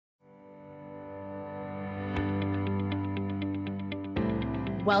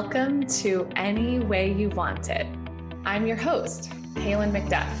Welcome to Any Way You Want It. I'm your host, Kaylin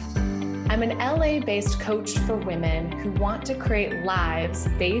McDuff. I'm an LA-based coach for women who want to create lives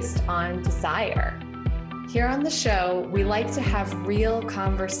based on desire. Here on the show, we like to have real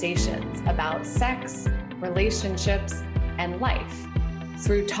conversations about sex, relationships, and life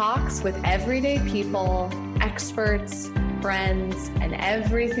through talks with everyday people, experts, friends, and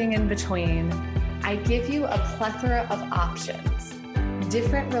everything in between. I give you a plethora of options,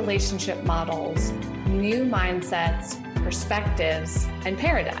 different relationship models, new mindsets, perspectives, and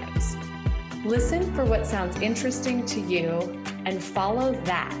paradigms. Listen for what sounds interesting to you and follow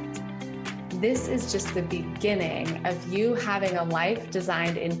that. This is just the beginning of you having a life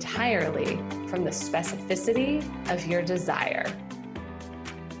designed entirely from the specificity of your desire.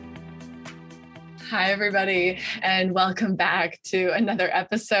 Hi, everybody, and welcome back to another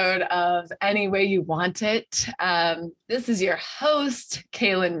episode of Any Way You Want It. This is your host,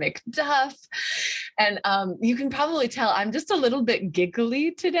 Kaylin McDuff, and you can probably tell I'm just a little bit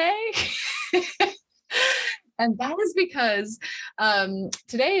giggly today. And that is because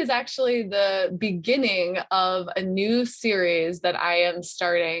today is actually the beginning of a new series that I am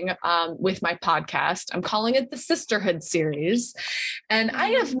starting with my podcast. I'm calling it the Sisterhood series. And I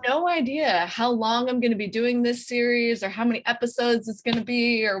have no idea how long I'm going to be doing this series or how many episodes it's going to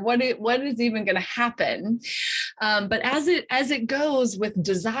be or what is even going to happen. But as it goes with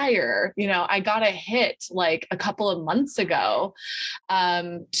desire, I got a hit like a couple of months ago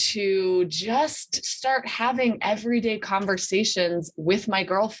to just start having everyday conversations with my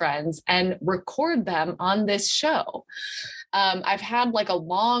girlfriends and record them on this show. I've had like a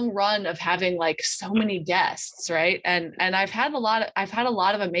long run of having like so many guests, right? And I've had a lot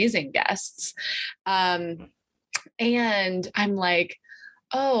of amazing guests. And I'm like,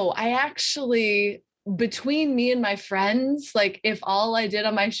 oh, I actually, between me and my friends, like if all I did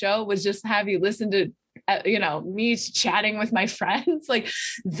on my show was just have you listen to me chatting with my friends, like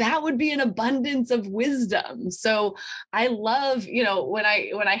that would be an abundance of wisdom. So I love, when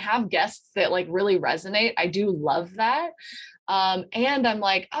I have guests that like really resonate, I do love that. And I'm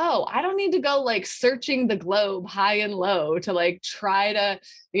like, oh, I don't need to go like searching the globe high and low to like try to,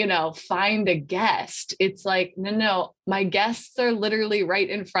 find a guest. It's like, no, my guests are literally right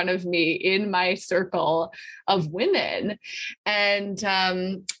in front of me in my circle of women. And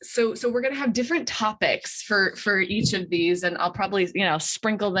so we're going to have different topics for each of these. And I'll probably,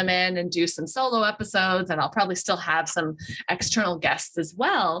 sprinkle them in and do some solo episodes. And I'll probably still have some external guests as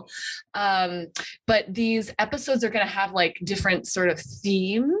well. But these episodes are going to have like different sort of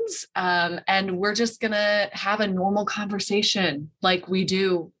themes. And we're just going to have a normal conversation like we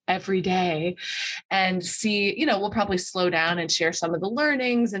do every day and see, we'll probably slow down and share some of the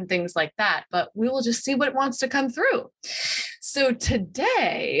learnings and things like that, but we will just see what wants to come through. So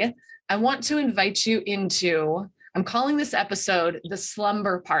today I want to invite you into, I'm calling this episode the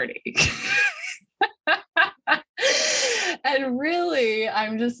Slumber Party. And really,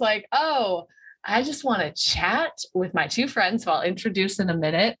 I'm just like, oh, I just want to chat with my two friends who I'll introduce in a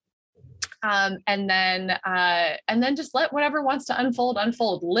minute. And then just let whatever wants to unfold,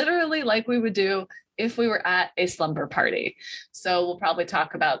 literally like we would do if we were at a slumber party. So we'll probably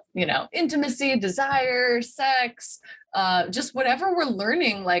talk about, intimacy, desire, sex, just whatever we're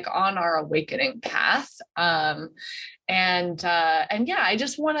learning like on our awakening path. And yeah, I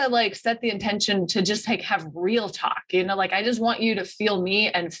just want to like set the intention to just like have real talk, like I just want you to feel me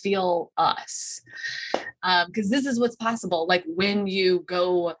and feel us. Because this is what's possible. Like when you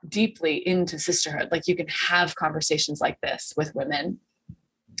go deeply into sisterhood, like you can have conversations like this with women.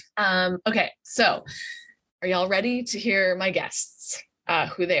 Okay. So are y'all ready to hear my guests?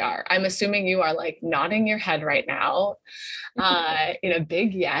 Who they are? I'm assuming you are like nodding your head right now in a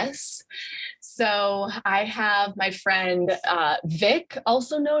big yes. So I have my friend Vic,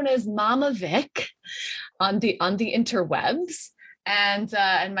 also known as Mama Vic, on the interwebs, and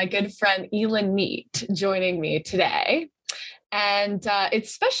my good friend Elin Neat joining me today. And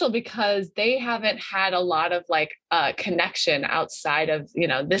it's special because they haven't had a lot of like connection outside of,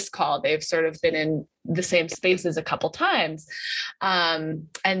 this call. They've sort of been in the same spaces a couple times. And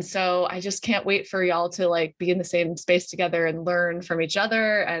so I just can't wait for y'all to like be in the same space together and learn from each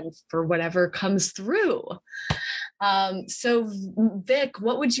other and for whatever comes through. So Vic,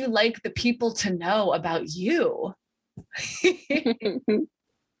 what would you like the people to know about you?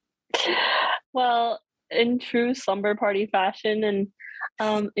 Well, in true slumber party fashion and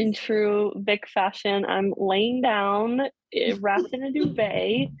in true Vic fashion, I'm laying down, wrapped in a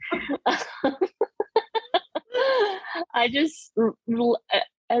duvet.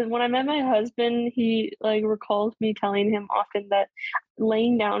 and when I met my husband, he like recalled me telling him often that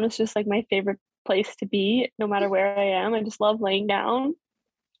laying down is just like my favorite place to be, no matter where I am. I just love laying down,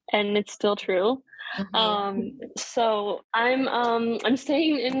 and it's still true. So I'm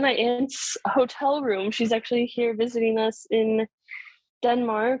staying in my aunt's hotel room. She's actually here visiting us in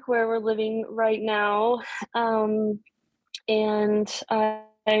Denmark, where we're living right now. And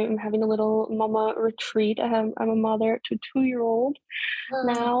I'm having a little mama retreat. I'm a mother to a 2-year-old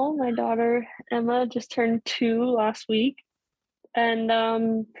now. My daughter Emma just turned 2 last week, and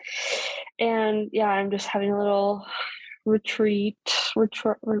yeah, I'm just having a little retreat,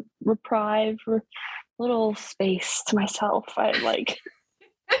 reprieve, little space to myself. I like.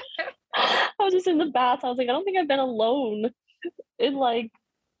 I was just in the bath. I was like, I don't think I've been alone in like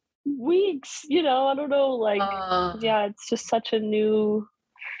weeks. You know, I don't know. Like, yeah, it's just such a new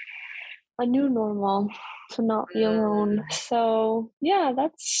normal to not be alone. So yeah,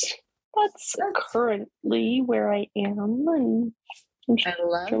 that's currently where I am, and I'm sure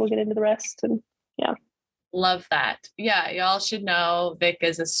we'll get into the rest. And yeah. Love that. Yeah, y'all should know Vic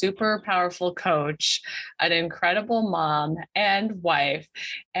is a super powerful coach, an incredible mom and wife,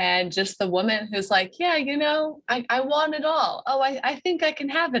 and just the woman who's like, yeah, you know, I want it all. Oh, I think I can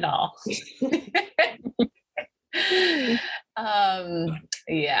have it all.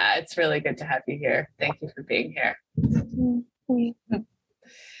 Yeah, it's really good to have you here. Thank you for being here.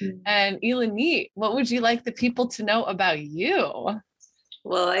 And Elanit, what would you like the people to know about you?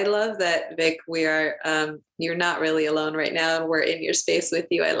 Well, I love that, Vic. We are, you're not really alone right now, and we're in your space with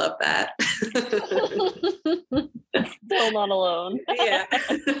you. I love that. Still not alone. Yeah.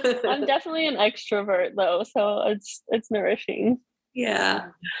 I'm definitely an extrovert though, so it's nourishing. Yeah.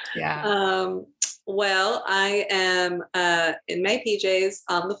 Yeah. Well, I am in my PJs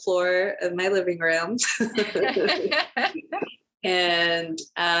on the floor of my living room. And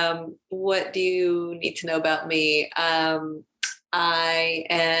what do you need to know about me? I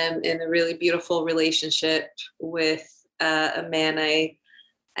am in a really beautiful relationship with a man I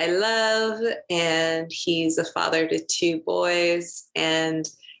love, and he's a father to 2 boys, and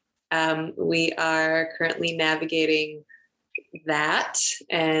we are currently navigating that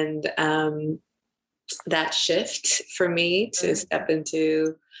and that shift for me to step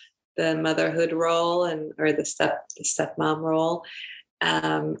into the motherhood role or the stepmom role.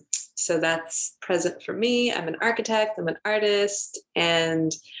 So that's present for me. I'm an architect, I'm an artist,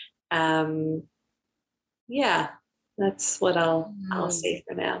 and yeah, that's what I'll say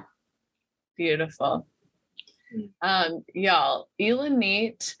for now. Beautiful. Y'all,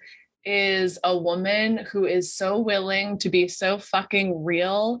 Elanit is a woman who is so willing to be so fucking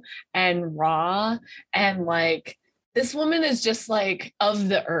real and raw, and like, this woman is just like of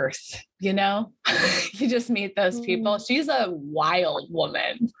the earth, you know? You just meet those people. She's a wild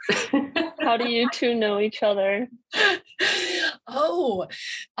woman. How do you two know each other? Oh,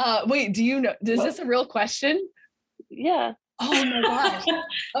 wait, do you know, is this a real question? Yeah. Oh my gosh.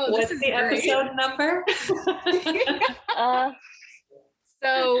 Oh, what's the episode number?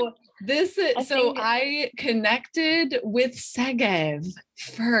 I connected with Segev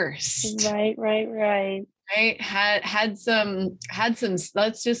first. Right. Had some,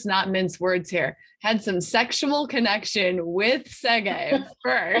 let's just not mince words here. Had some sexual connection with Segev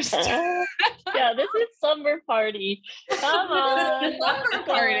first. Yeah, this is Slumber Party. Come on. Slumber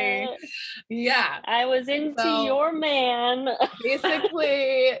Party. Yeah. I was into your man.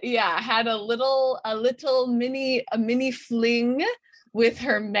 Basically, yeah, had a mini fling with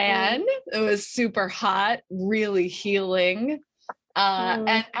her man. It was super hot, really healing.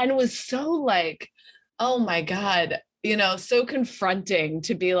 And was so like, oh my God, you know, so confronting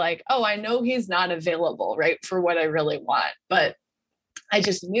to be like, oh, I know he's not available, right, for what I really want. But I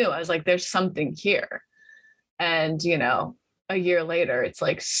just knew, I was like, there's something here. And, you know, a year later, it's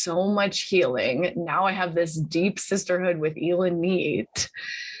like so much healing. Now I have this deep sisterhood with Elanit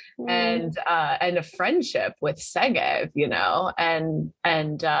and a friendship with Segev, you know, and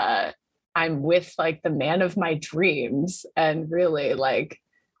I'm with like the man of my dreams, and really like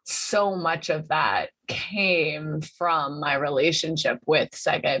so much of that came from my relationship with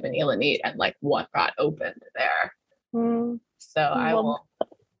Segev and Elanit and like what got opened there. So I will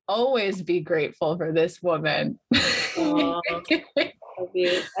always be grateful for this woman. Love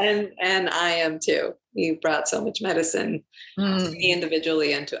you. And I am too. You brought so much medicine to me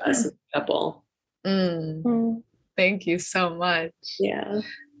individually and to us as a couple. Thank you so much. Yeah.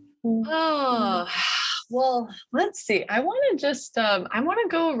 Oh, well, let's see. I want to just, I want to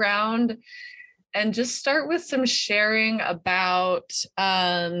go around and just start with some sharing about,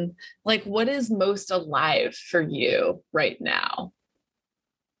 like, what is most alive for you right now?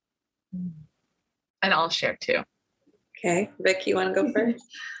 And I'll share too. Okay. Vic, you want to go first?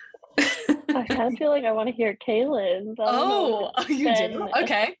 I kind of feel like I want to hear Kaylin's. You do?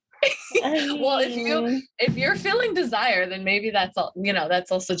 Okay. Well, if you're feeling desire, then maybe that's all,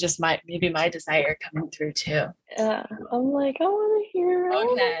 that's also just my desire coming through too. Yeah. I'm like, I want to hear.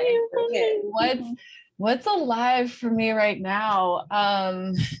 Okay. What's alive for me right now?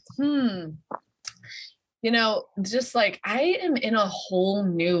 Just like I am in a whole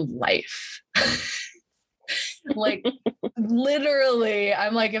new life. Like literally,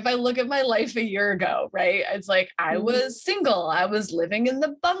 I'm like, if I look at my life a year ago, right? It's like I was single, I was living in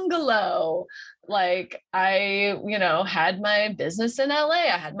the bungalow. Like I, had my business in LA,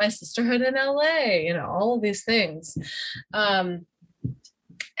 I had my sisterhood in LA, all of these things. And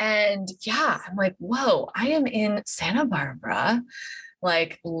yeah, I'm like, whoa, I am in Santa Barbara,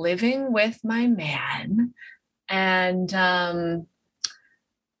 like living with my man. And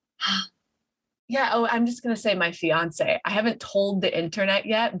yeah. Oh, I'm just going to say my fiance. I haven't told the internet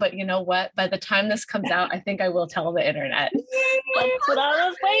yet, but you know what? By the time this comes out, I think I will tell the internet. That's what I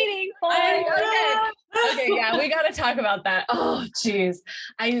was waiting for. Okay. Yeah. We got to talk about that. Oh, geez.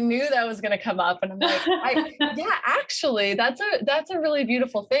 I knew that was going to come up and I'm like, actually that's a really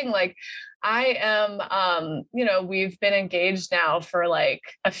beautiful thing. Like I am, we've been engaged now for like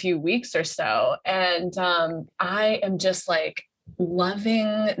a few weeks or so. And I am just like,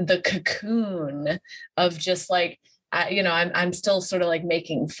 loving the cocoon of just like, I'm still sort of like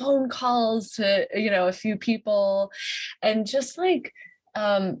making phone calls to, a few people and just like,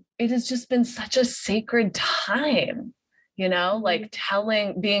 it has just been such a sacred time, like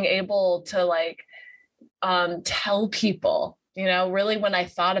being able to like, tell people, really when I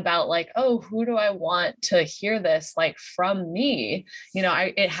thought about like, oh, who do I want to hear this like from me?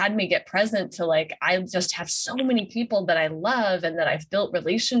 It had me get present to like, I just have so many people that I love and that I've built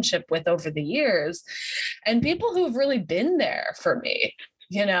relationship with over the years and people who've really been there for me,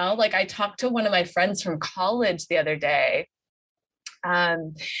 like I talked to one of my friends from college the other day.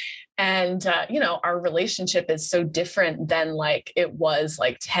 Our relationship is so different than like it was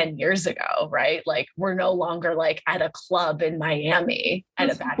like 10 years ago, right? Like we're no longer like at a club in Miami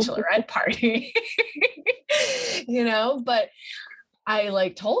at a bachelorette party, but I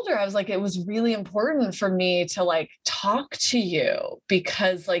like told her, I was like, it was really important for me to like talk to you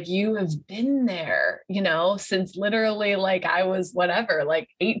because like you have been there, since literally like I was whatever, like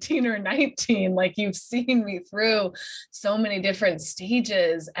 18 or 19, like you've seen me through so many different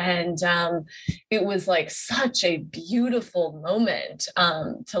stages. And it was like such a beautiful moment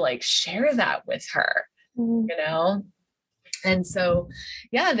to like share that with her, And so,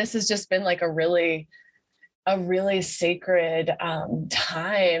 yeah, this has just been like a really sacred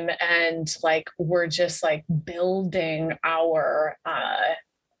time. And like, we're just like building our,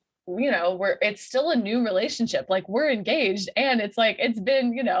 it's still a new relationship. Like we're engaged and it's like, it's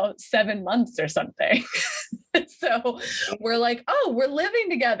been, 7 months or something. So we're like, oh, we're living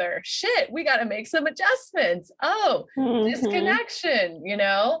together. Shit, we got to make some adjustments. Oh, disconnection,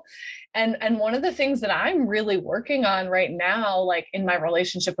 And one of the things that I'm really working on right now, like in my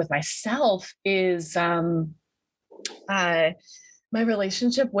relationship with myself is my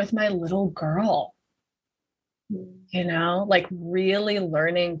relationship with my little girl, like really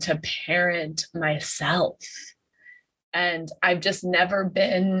learning to parent myself. And I've just never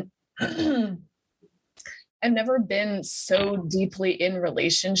been, I've never been so deeply in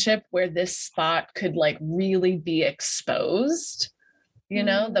relationship where this spot could like really be exposed.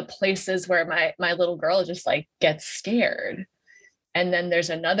 The places where my little girl just like gets scared. And then there's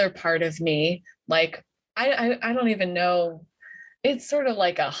another part of me, like, I don't even know. It's sort of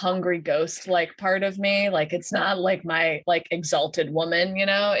like a hungry ghost, like part of me. Like, it's not like my like exalted woman,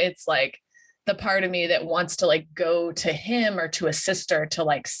 it's like the part of me that wants to like go to him or to a sister to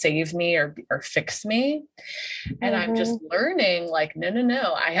like save me or fix me. And I'm just learning like,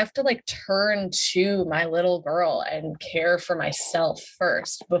 no, I have to like turn to my little girl and care for myself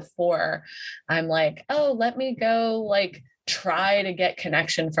first before I'm like, oh, let me go like try to get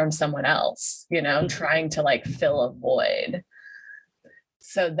connection from someone else, trying to like fill a void.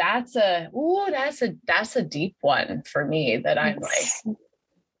 So that's a deep one for me that I'm like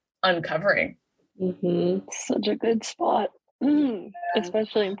uncovering. Such a good spot,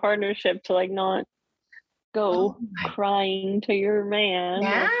 especially in partnership to like not go crying to your man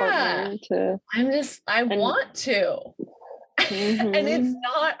or partner to. I want to. And it's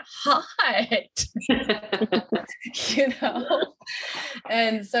not hot,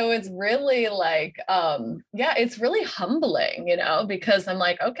 and so it's really like, it's really humbling, because I'm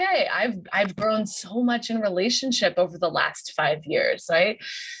like, okay, I've grown so much in relationship over the last 5 years. Right.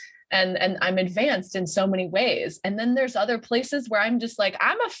 and I'm advanced in so many ways. And then there's other places where I'm just like,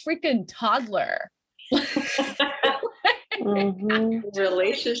 I'm a freaking toddler.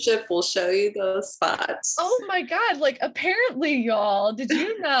 Relationship will show you those spots. Oh my God. Like, apparently, y'all, did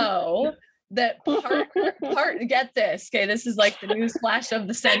you know that get this? Okay. This is like the news flash of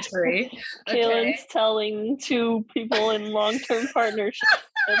the century. Okay. Kaylin's telling two people in long-term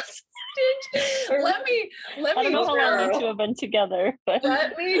partnerships. Let me I don't know how long you two have been together, but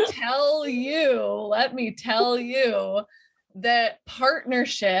let me tell you that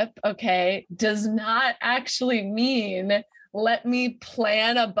partnership, okay, does not actually mean let me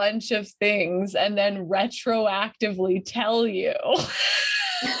plan a bunch of things and then retroactively tell you.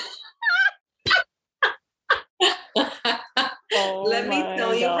 Let me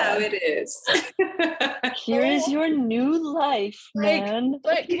tell you how it is. Here is your new life, man.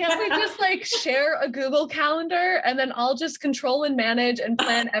 But can't we just like share a Google Calendar and then I'll just control and manage and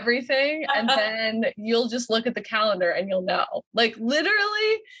plan everything, and then you'll just look at the calendar and you'll know. Like,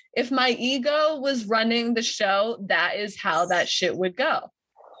 literally, if my ego was running the show, that is how that shit would go.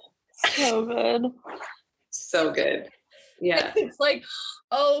 So good. So good. Yeah. It's like,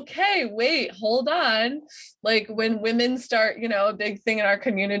 okay, wait, hold on. Like, when women start, you know, a big thing in our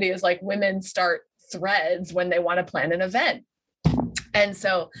community is like women start threads when they want to plan an event. And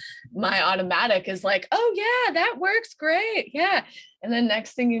so my automatic is like, oh yeah, that works great. Yeah. And then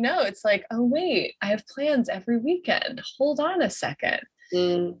next thing you know, it's like, oh wait, I have plans every weekend. Hold on a second.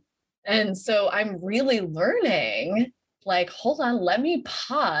 And so I'm really learning, like, hold on, let me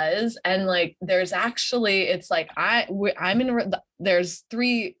pause. And like, there's actually, it's like, there's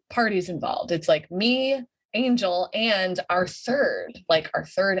 3 parties involved. It's like me, Angel, and our third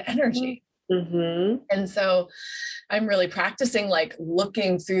energy. And so I'm really practicing, like,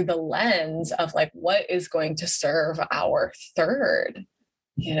 looking through the lens of like, what is going to serve our third,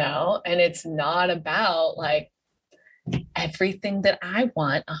 you know? And it's not about like everything that I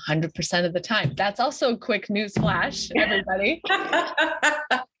want 100% of the time. That's also a quick news flash, everybody.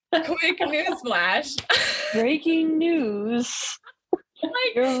 Quick news flash. Breaking news.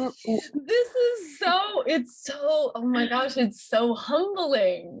 Like, this is oh my gosh, it's so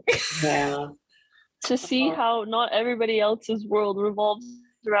humbling. Yeah. To see how not everybody else's world revolves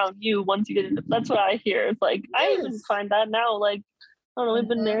around you once you get into, that's what I hear. It's like, I even find that now, like, I don't know, we've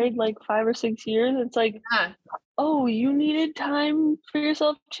been married like 5 or 6 years. It's like, oh, you needed time for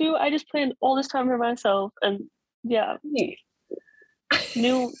yourself too? I just planned all this time for myself. And yeah, it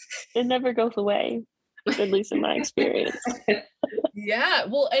never goes away, at least in my experience. Yeah,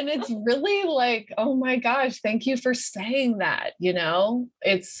 well, and it's really like, oh my gosh, thank you for saying that, you know?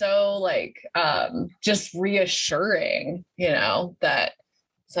 It's so like just reassuring, you know, that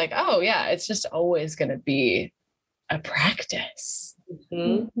it's like, oh yeah, it's just always going to be a practice.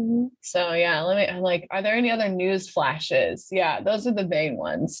 So yeah, I'm like, are there any other news flashes? Yeah, those are the main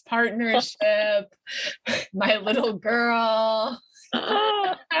ones. Partnership, my little girl.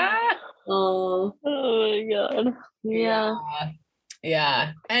 Oh my God. Yeah.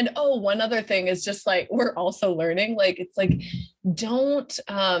 Yeah. And one other thing is just like, we're also learning, like, it's like,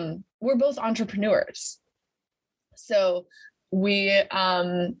 we're both entrepreneurs. So we, you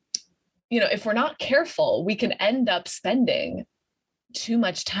know, if we're not careful, we can end up spending too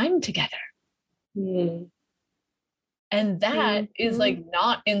much time together. And that is like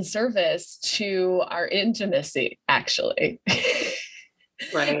not in service to our intimacy, actually.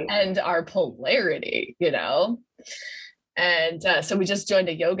 Right. And our polarity, you know? And so we just joined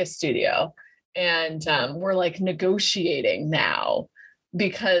a yoga studio, and we're like negotiating now,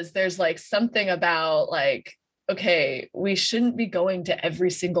 because there's like something about like, okay, we shouldn't be going to every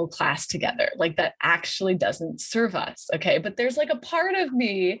single class together. Like, that actually doesn't serve us. Okay. But there's like a part of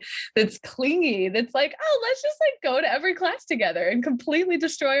me that's clingy, that's like, oh, let's just like go to every class together and completely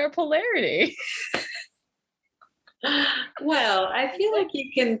destroy our polarity. Well, I feel like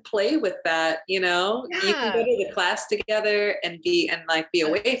you can play with that, you know. Yeah. You can go to the class together and be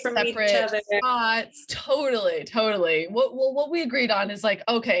away from each other. Spots. Totally. What we agreed on is like,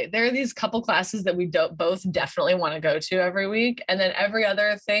 okay, there are these couple classes that we both definitely want to go to every week, and then every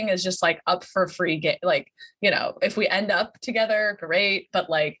other thing is just like up for free. Like, you know, if we end up together, great,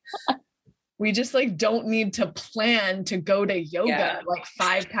 but like, we just like don't need to plan to go to yoga like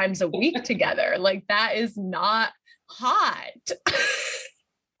 5 times a week together. Like, that is not hot.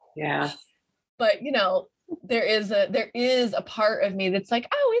 Yeah. But you know, there is a part of me that's like,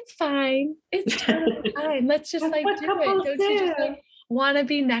 oh, it's fine. It's totally fine. Let's just like do it. Don't you just like want to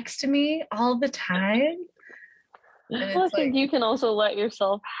be next to me all the time? Well, I think you can also let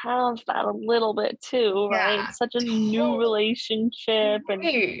yourself have that a little bit too, right? It's such a new relationship, and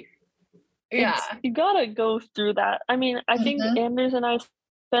Yeah. You gotta go through that. I mean, I think Mhm. Anders and I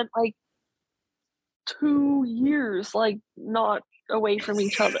spent like 2 years like not away from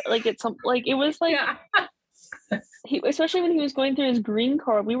each other. Like it's some like it was like Yeah. he, especially when he was going through his green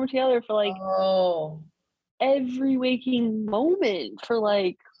card, we were together for like Oh. every waking moment for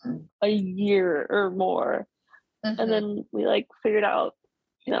like a year or more. And Mhm. then we like figured out,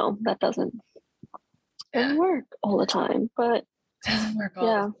 that doesn't Yeah. work all the time. But Doesn't work all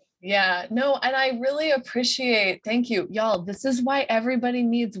the yeah. time. Yeah, no, and I really appreciate, thank you, y'all. This is why everybody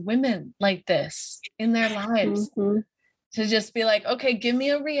needs women like this in their lives, Mhm. to just be like, okay, give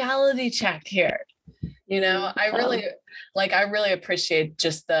me a reality check here. I really appreciate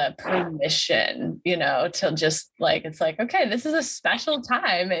just the permission, to just like, it's like, okay, this is a special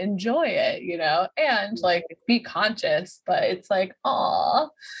time, enjoy it, and like be conscious, but it's like, aw,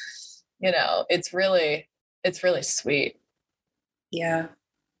 it's really sweet, Yeah.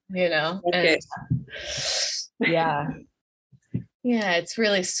 and yeah. Yeah, it's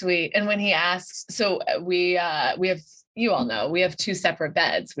really sweet. And when he asks, so we have, you all know, we have 2 separate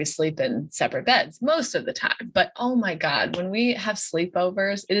beds. We sleep in separate beds most of the time. But oh my God, when we have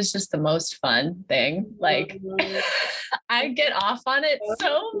sleepovers, it is just the most fun thing. Like I get off on it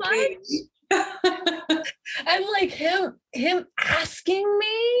so much. And like him asking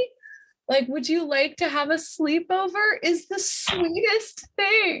me, like, would you like to have a sleepover is the sweetest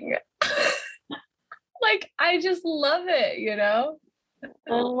thing. Like, I just love it,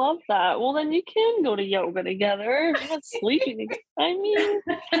 I love that. Well, then you can go to yoga together. You're not sleeping together. I mean,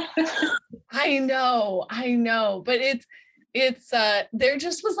 I know, but there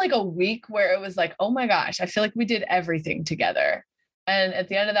just was like a week where it was like, oh my gosh, I feel like we did everything together. And at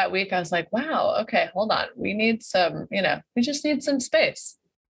the end of that week, I was like, wow, okay, hold on. We need some, we just need some space.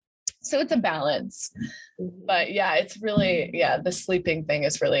 So it's a balance. But yeah, it's really, the sleeping thing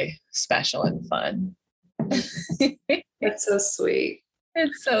is really special and fun. It's so sweet.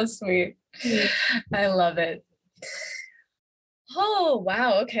 It's so sweet. I love it. Oh,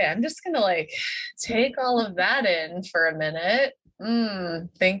 wow. Okay. I'm just going to like take all of that in for a minute.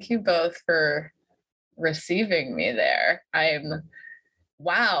 Thank you both for receiving me there.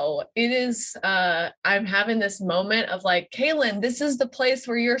 Wow. It is, I'm having this moment of like, Kaylin, this is the place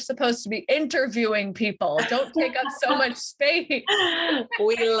where you're supposed to be interviewing people. Don't take up so much space.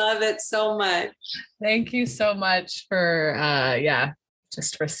 We love it so much. Thank you so much for,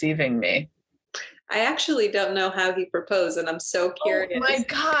 just receiving me. I actually don't know how he proposed, and I'm so curious. Oh my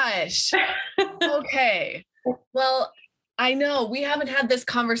gosh. Okay. Well, I know we haven't had this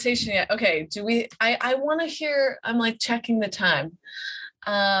conversation yet. Okay. I want to hear, I'm like checking the time.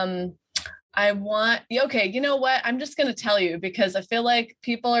 Okay, you know what? I'm just going to tell you because I feel like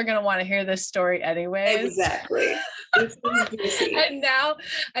people are going to want to hear this story anyways. Exactly. And now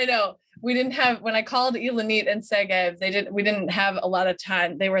I know we didn't have, when I called Ilanit and Segev, we didn't have a lot of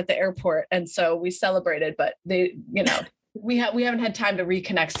time. They were at the airport. And so we celebrated, but we haven't had time to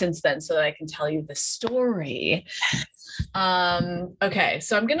reconnect since then so that I can tell you the story. Okay,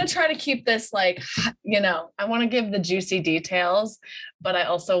 so I'm gonna try to keep this like, I want to give the juicy details, but I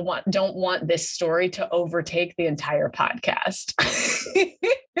also don't want this story to overtake the entire podcast.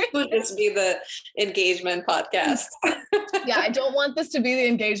 Will just be the engagement podcast. Yeah, I don't want this to be the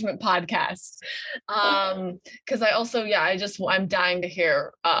engagement podcast. Because I also, I'm dying to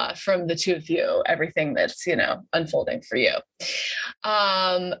hear from the two of you everything that's unfolding for you.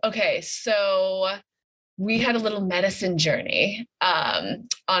 Okay, so we had a little medicine journey on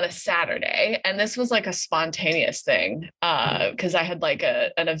a Saturday, and this was like a spontaneous thing because I had like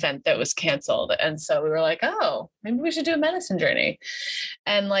an event that was canceled, and so we were like, oh, maybe we should do a medicine journey.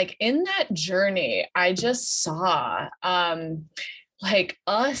 And like in that journey, I just saw like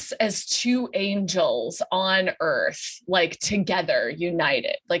us as 2 angels on earth, like together,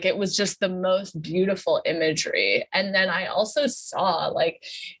 united. Like it was just the most beautiful imagery. And then I also saw like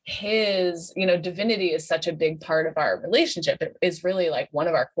his, divinity is such a big part of our relationship. It is really like one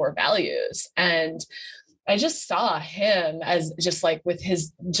of our core values. And I just saw him as just like with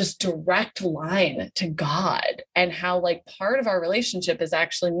his just direct line to God, and how like part of our relationship is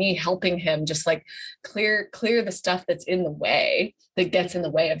actually me helping him just like clear the stuff that's in the way, that gets in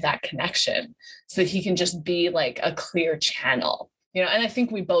the way of that connection, so that he can just be like a clear channel, and I think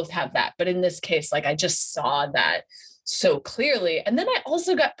we both have that. But in this case, like I just saw that so clearly. And then I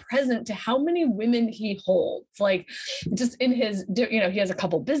also got present to how many women he holds, like just in his, he has a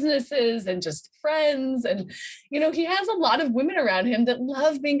couple businesses and just friends. And, he has a lot of women around him that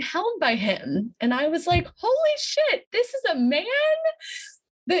love being held by him. And I was like, holy shit, this is a man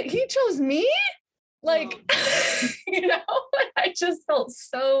that he chose me. Like, you know, I just felt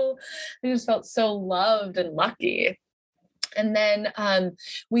so loved and lucky. And then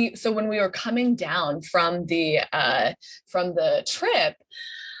so when we were coming down from the trip,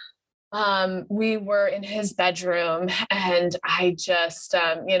 we were in his bedroom, and I just,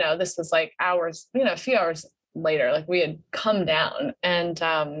 this was like hours, a few hours later, like we had come down, and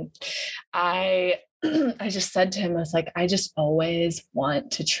I I just said to him, I was like, I just always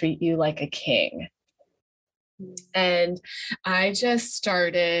want to treat you like a king. And I just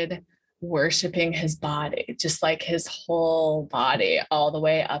started worshiping his body, just like his whole body, all the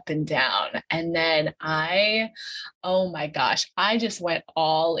way up and down. And then oh my gosh, I just went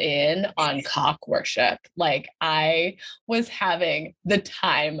all in on cock worship. Like I was having the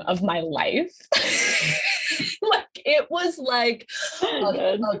time of my life. Like it was like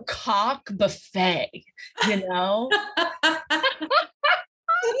a cock buffet, you know?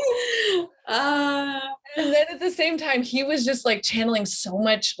 And then at the same time, he was just like channeling so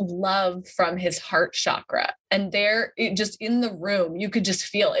much love from his heart chakra. And just in the room, you could just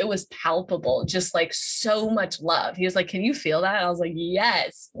feel it was palpable, just like so much love. He was like, can you feel that? I was like,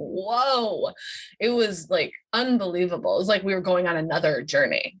 yes. Whoa. It was like unbelievable. It was like we were going on another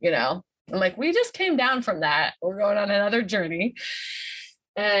journey, you know? I'm like, we just came down from that. We're going on another journey.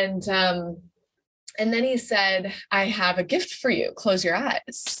 And then he said, I have a gift for you. Close your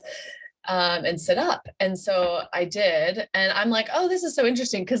eyes and sit up. And so I did. And I'm like, oh, this is so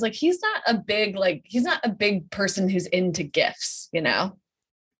interesting. Cause like, he's not a big person who's into gifts, you know?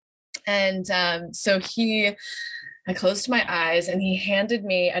 And so I closed my eyes, and he handed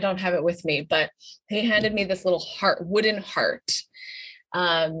me, I don't have it with me, but he handed me this little wooden heart.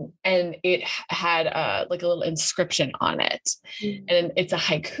 And it had like a little inscription on it. And it's a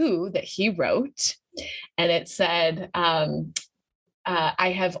haiku that he wrote. And it said, I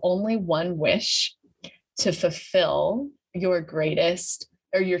have only one wish to fulfill your greatest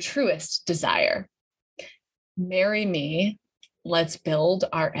or your truest desire. Marry me. Let's build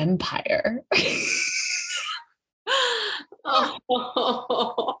our empire.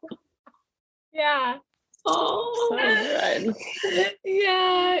 Oh. Yeah. Oh, so good.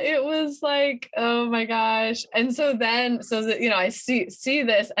 Yeah, it was like, oh my gosh. And so I see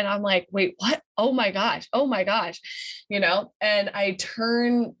this, and I'm like, wait, what? Oh my gosh, you know? And I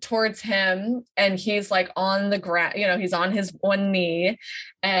turn towards him, and he's like on the ground, you know, he's on his one knee,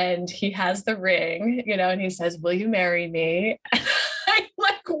 and he has the ring, you know, and he says, will you marry me? I'm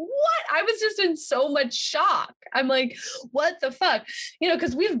like, what? I was just in so much shock. I'm like, what the fuck? You know,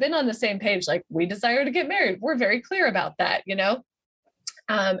 because we've been on the same page. Like, we desire to get married. We're very clear about that, you know?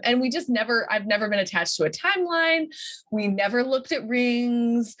 And I've never been attached to a timeline. We never looked at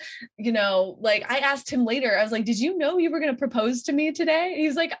rings, you know, like I asked him later, I was like, did you know you were going to propose to me today?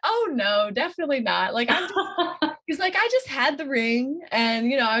 He's like, oh no, definitely not. Like, he's like, I just had the ring, and,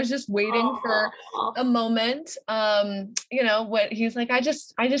 you know, I was just waiting for a moment. You know what? He's like, I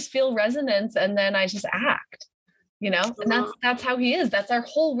just feel resonance, and then I just act. You know, and that's how he is. That's our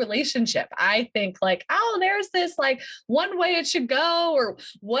whole relationship. I think like, oh, there's this like one way it should go or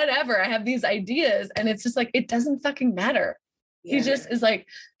whatever. I have these ideas, and it's just like, it doesn't fucking matter. Yeah. He just is like,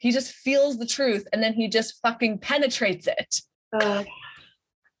 he just feels the truth, and then he just fucking penetrates it.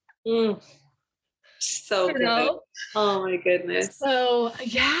 So good. Know? Oh my goodness. So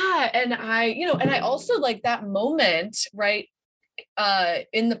yeah. And I also like that moment, right?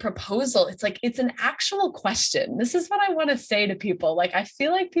 In the proposal, it's like, it's an actual question. This is what I want to say to people. Like, I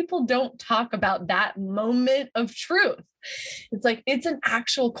feel like people don't talk about that moment of truth. It's like, it's an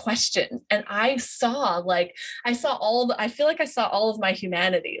actual question. And I feel like I saw all of my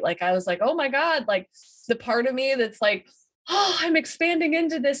humanity. Like, I was like, oh my God, like the part of me that's like, oh, I'm expanding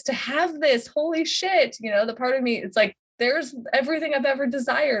into this to have this, holy shit. You know, the part of me, it's like, there's everything I've ever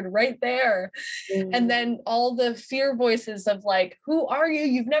desired right there. And then all the fear voices of like, who are you?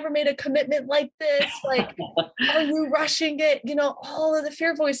 You've never made a commitment like this. Like, are you rushing it? You know, all of the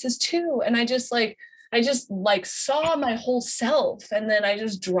fear voices too. And I just saw my whole self. And then I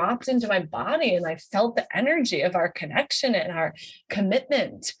just dropped into my body, and I felt the energy of our connection and our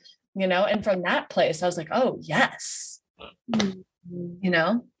commitment, you know? And from that place, I was like, oh yes, you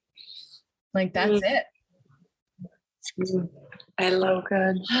know, like that's it. I love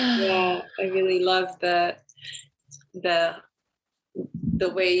good. Yeah, I really love the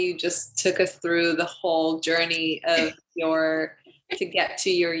way you just took us through the whole journey of to get to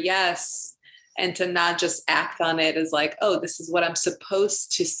your yes, and to not just act on it as like, oh, this is what I'm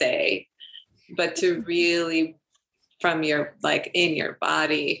supposed to say, but to really from your like in your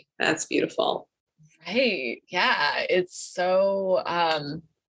body. That's beautiful. Right. Yeah. It's so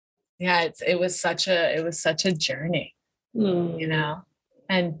Yeah, it was such a journey, you know.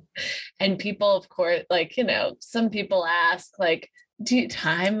 And people, of course, like, you know, some people ask like, do you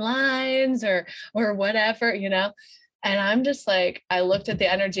timelines or whatever, you know? And I'm just like, I looked at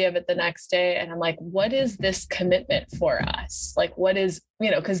the energy of it the next day and I'm like, what is this commitment for us? Like, what is, you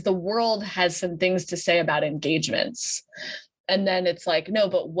know, because the world has some things to say about engagements. And then it's like, no,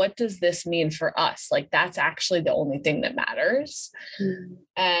 but what does this mean for us? Like, that's actually the only thing that matters.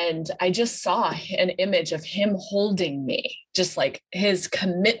 And I just saw an image of him holding me, just like his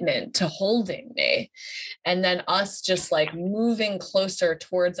commitment to holding me. And then us just like moving closer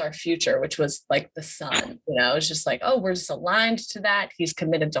towards our future, which was like the sun, you know, it's just like, oh, we're just aligned to that. He's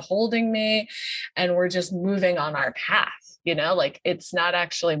committed to holding me and we're just moving on our path, you know, like it's not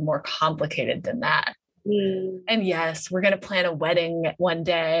actually more complicated than that. And yes, we're going to plan a wedding one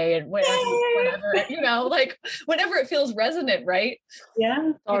day and whatever, you know, like whenever it feels resonant, right?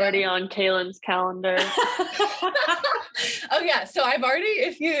 Yeah. Already on Kaylin's calendar. Oh yeah. So I've already,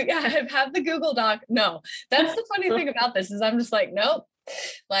 if you have the Google Doc, no, that's the funny thing about this is I'm just like, nope.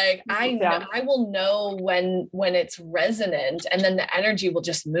 Like I know, I will know when it's resonant and then the energy will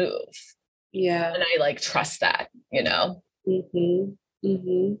just move. Yeah. And I like trust that, you know?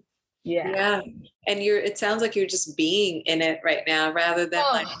 Yeah. And it sounds like you're just being in it right now rather than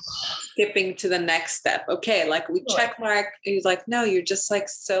like skipping to the next step. Okay. Like we check mark. He's like, no, you're just like,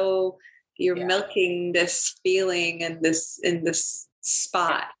 so you're milking this feeling and in this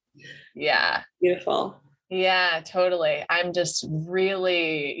spot. Yeah. Beautiful. Yeah, totally. I'm just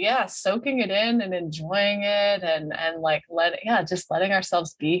really, soaking it in and enjoying it and like just letting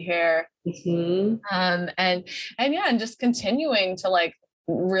ourselves be here. And just continuing to like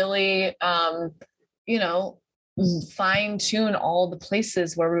really, you know, fine tune all the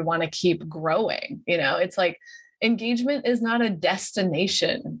places where we want to keep growing. You know, it's like engagement is not a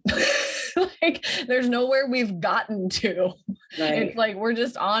destination. Like there's nowhere we've gotten to. Right. It's like we're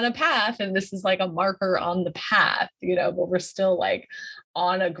just on a path and this is like a marker on the path, you know, but we're still like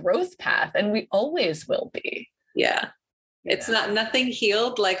on a growth path and we always will be. Yeah. It's not nothing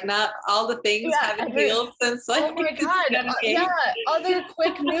healed, like not all the things haven't healed since like. Oh my God. Other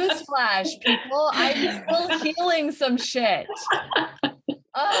quick news flash, people. I'm still healing some shit.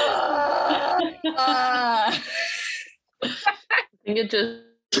 I think it just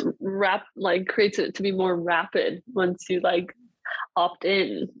creates it to be more rapid once you like opt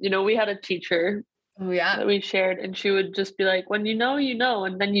in. You know, we had a teacher that we shared and she would just be like, when you know,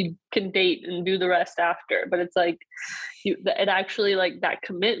 and then you can date and do the rest after. But it's like it actually like that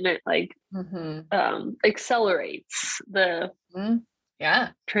commitment like accelerates the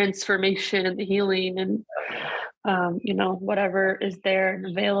transformation and the healing and you know, whatever is there and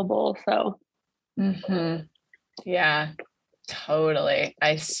available. So yeah, totally.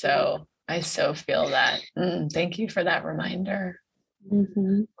 I so feel that. Thank you for that reminder.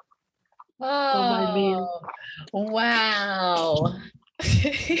 Oh, wow.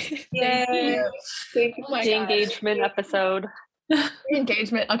 Yay. The engagement episode.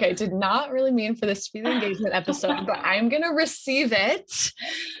 Engagement. Okay, did not really mean for this to be the engagement episode, but I'm going to receive it.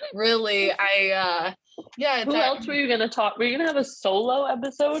 Really, Who else were you going to talk? Were you going to have a solo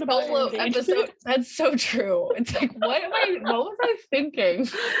episode about engagement? That's so true. It's like, what was I thinking?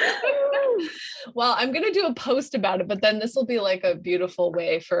 Well, I'm going to do a post about it, but then this will be like a beautiful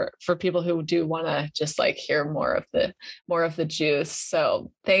way for people who do want to just like hear more of the juice. So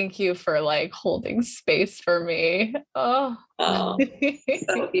thank you for like holding space for me. Oh, so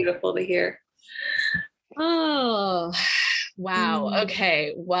beautiful to hear. Oh, wow.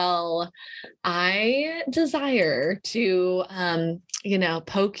 Okay. Well, I desire to,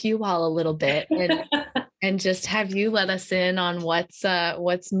 poke you all a little bit and just have you let us in on what's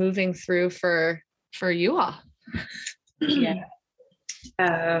moving through for you all. Yeah.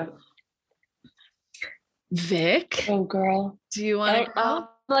 Vic. Oh, girl. Do you want to?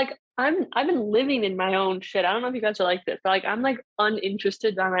 I've been living in my own shit. I don't know if you guys are like this, but like I'm like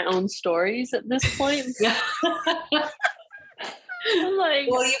uninterested by my own stories at this point. I'm like,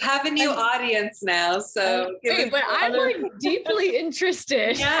 well, you have a new audience now, so but I'm like deeply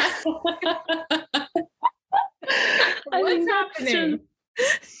interested. Yeah. What's happening?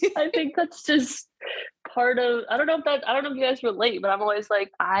 I think that's just part of, I don't know if you guys relate, but I'm always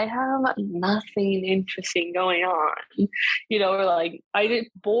like, I have nothing interesting going on, you know, or like I get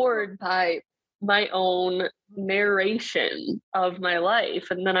bored by my own narration of my life.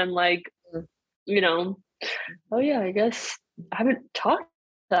 And then I'm like, you know, oh yeah, I guess I haven't talked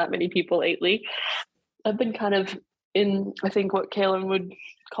to that many people lately. I've been kind of in, I think what Kaylin would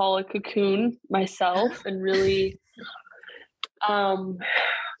call a cocoon myself and really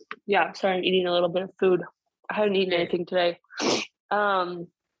Yeah, sorry, I'm eating a little bit of food. I haven't eaten anything today.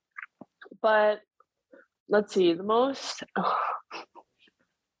 But let's see, the most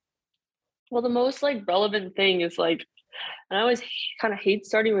like relevant thing is like, and I always kind of hate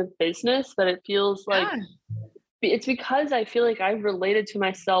starting with business, but it feels like it's because I feel like I've related to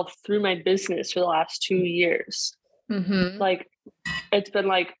myself through my business for the last 2 years. Like, it's been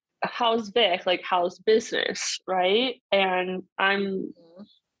like, how's Vic? Like, how's business? Right. And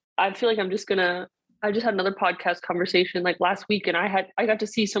I feel like I just had another podcast conversation like last week, and I got to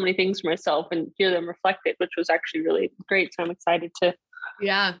see so many things for myself and hear them reflected, which was actually really great. So I'm excited to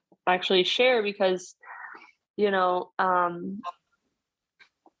actually share because,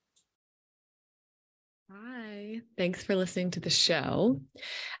 Hi, thanks for listening to the show.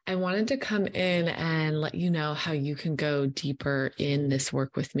 I wanted to come in and let you know how you can go deeper in this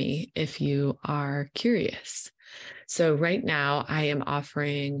work with me if you are curious. So right now I am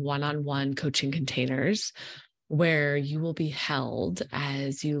offering one-on-one coaching containers where you will be held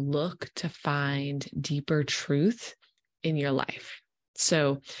as you look to find deeper truth in your life.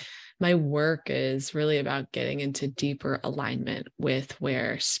 So my work is really about getting into deeper alignment with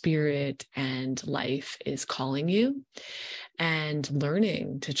where spirit and life is calling you and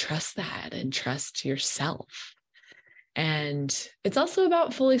learning to trust that and trust yourself. And it's also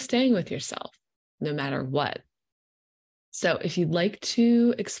about fully staying with yourself, no matter what. So if you'd like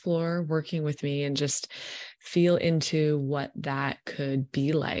to explore working with me and just feel into what that could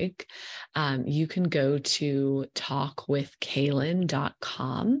be like, you can go to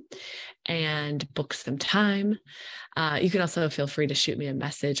talkwithkaylin.com and book some time. You can also feel free to shoot me a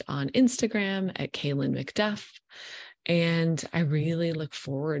message on Instagram at Kaylin McDuff. And I really look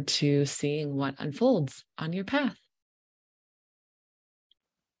forward to seeing what unfolds on your path.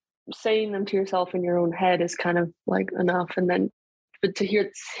 Saying them to yourself in your own head is kind of like enough, and then but to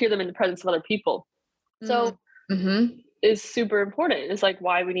hear them in the presence of other people is super important. It's like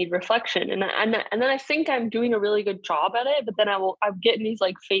why we need reflection, and then I think I'm doing a really good job at it, but then I'm getting these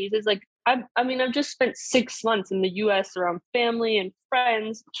like phases. Like I've just spent 6 months in the US around family and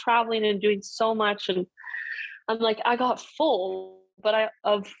friends, traveling and doing so much, and I'm like, I got full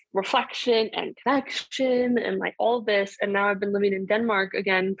of reflection and connection and like all of this. And now I've been living in Denmark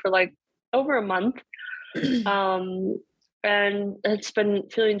again for like over a month. And it's been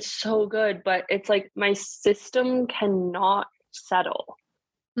feeling so good, but it's like my system cannot settle.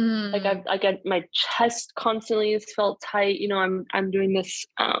 Like I get my chest constantly has felt tight. I'm doing this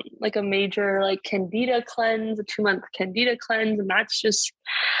like a major like candida cleanse, a 2-month candida cleanse, and that's just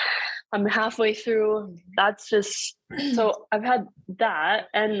I'm halfway through. That's just so I've had that,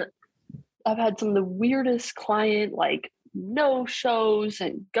 and I've had some of the weirdest client like no shows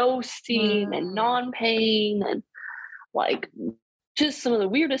and ghosting and non-paying and like just some of the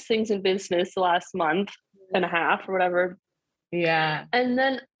weirdest things in business the last month and a half or whatever. Yeah. And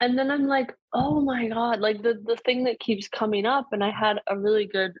then I'm like, oh my God, like the thing that keeps coming up. And I had a really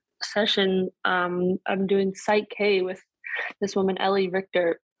good session. I'm doing Psych K with this woman, Ellie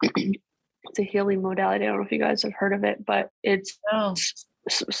Richter. It's a healing modality. I don't know if you guys have heard of it, but it's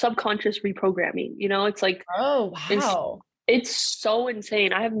subconscious reprogramming. It's like, oh wow, it's so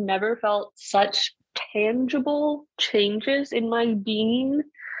insane. I have never felt such tangible changes in my being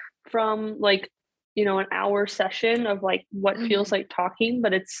from like, an hour session of like what feels like talking,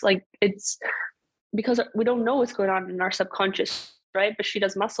 but it's because we don't know what's going on in our subconscious, right? But she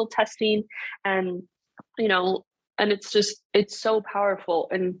does muscle testing and, and it's so powerful.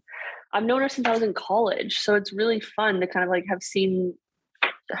 And I've known her since I was in college. So it's really fun to kind of like have seen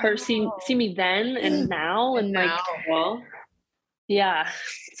her see me then and now. And like, yeah.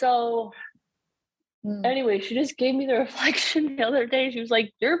 So anyway, she just gave me the reflection the other day. She was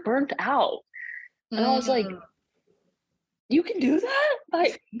like, you're burnt out. And I was like, you can do that?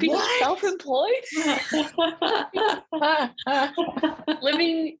 Like being self-employed?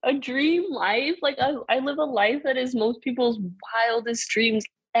 Living a dream life? Like I live a life that is most people's wildest dreams,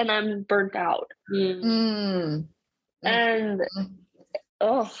 and I'm burnt out. And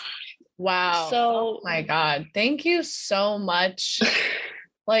oh wow. So oh my God. Thank you so much.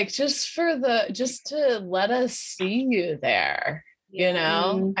 Like just to let us see you there.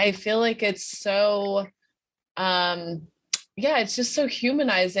 I feel like it's so it's just so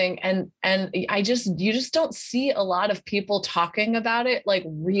humanizing, and you just don't see a lot of people talking about it like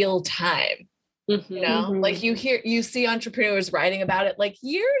real time. Like you see entrepreneurs writing about it like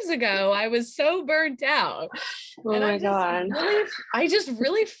years ago. I was so burnt out. Oh my God. I just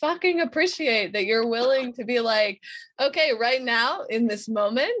really fucking appreciate that you're willing to be like, okay, right now in this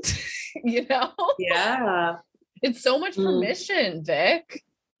moment, Yeah. It's so much permission, Vic.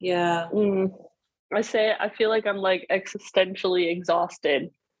 Yeah. I feel like I'm like existentially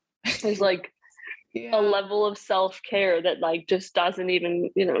exhausted. There's like Yeah. a level of self-care that like just doesn't even,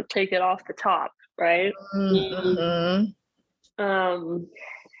 take it off the top, right? Mhm.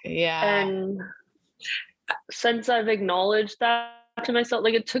 Yeah. And since I've acknowledged that to myself,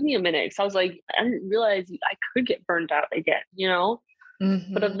 like it took me a minute because I was like, I didn't realize I could get burned out again,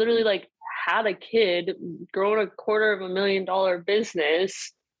 But I've Mhm. literally like had a kid, grown a $250,000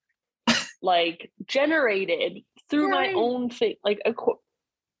 business, like generated through my Right. own thing, like in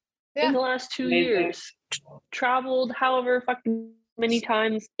Yeah. the last 2 Amazing. years, traveled however fucking many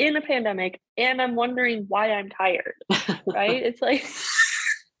times in a pandemic, and I'm wondering why I'm tired, right? It's like,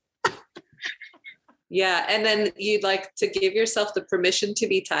 Yeah. And then you'd like to give yourself the permission to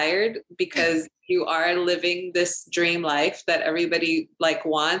be tired because you are living this dream life that everybody like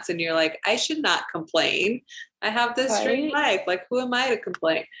wants. And you're like, I should not complain. I have this dream right? life. Like, who am I to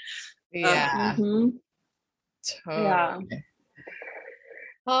complain? Yeah. Mhm. Yeah. Totally.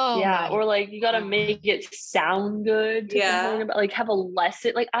 Oh Yeah, my or like you gotta God. make it sound good to complain Yeah. about, like have a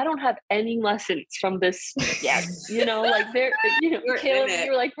lesson. Like I don't have any lessons from this yet. Like there, You're in Caleb, it.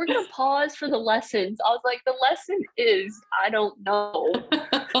 you were like, we're gonna pause for the lessons. I was like, the lesson is I don't know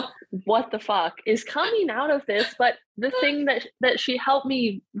what the fuck is coming out of this, but the thing that she helped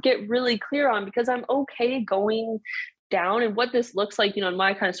me get really clear on, because I'm okay going down and what this looks like, and why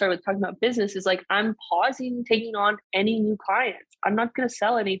I kind of started with talking about business is like I'm pausing taking on any new clients. I'm not going to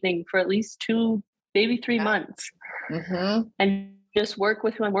sell anything for at least 2, maybe 3 months, and just work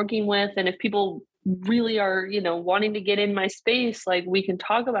with who I'm working with. And if people really are, wanting to get in my space, like we can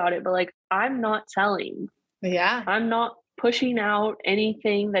talk about it, but like I'm not selling. Yeah. I'm not pushing out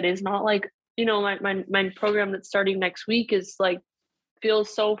anything that is not like, my program that's starting next week is like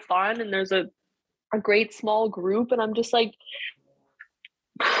feels so fun, and there's a great small group, and I'm just like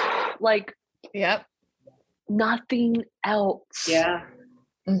like Yep. nothing else. Yeah.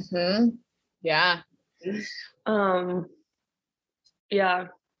 Yeah. Yeah,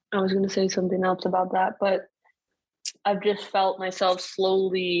 I was going to say something else about that, but I've just felt myself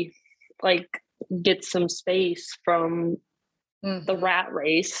slowly like get some space from the rat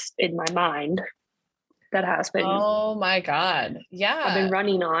race in my mind that has been Oh my God. Yeah. I've been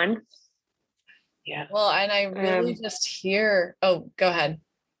running on. Yeah. Well, and I really just hear, oh, go ahead.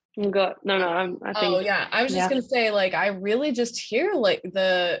 No, I think. Oh yeah. I was just going to say, like, I really just hear like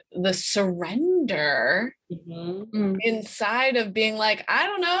the surrender inside of being like, I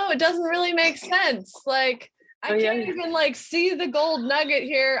don't know, it doesn't really make sense. Like, I can't even like see the gold nugget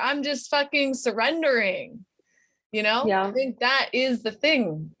here. I'm just fucking surrendering. Yeah. I think that is the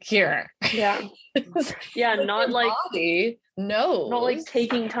thing here. Yeah. Yeah. Not like body knows. Not like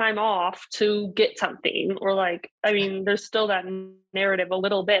taking time off to get something, or like, I mean, there's still that narrative a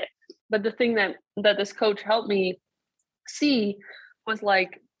little bit, but the thing that this coach helped me see was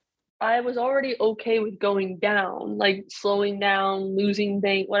like, I was already okay with going down, like slowing down, losing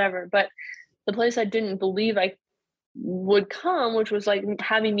weight, whatever. But the place I didn't believe I would come, which was like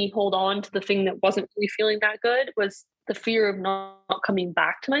having me hold on to the thing that wasn't really feeling that good, was the fear of not coming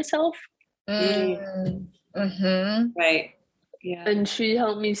back to myself. Right. Yeah. And she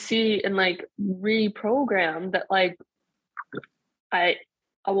helped me see and like reprogram that like I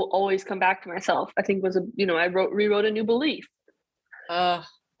will always come back to myself. I think was I rewrote a new belief. And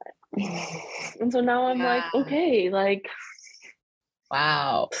so now I'm like, okay, like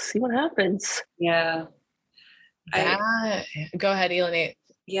wow. See what happens. Yeah. Go ahead, Eleni.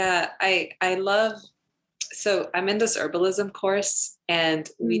 Yeah, I love, so I'm in this herbalism course, and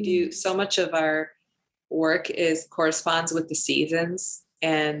we do so much of our work corresponds with the seasons,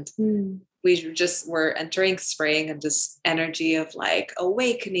 and we're entering spring, and this energy of like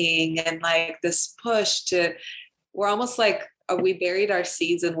awakening and like this push we're almost like we buried our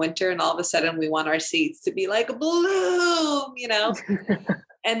seeds in winter, and all of a sudden we want our seeds to be like bloom,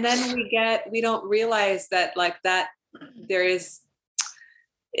 and then we don't realize that like that there is,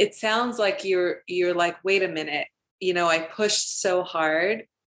 it sounds like you're like, wait a minute, I pushed so hard,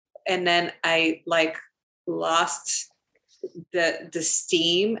 and then I like lost the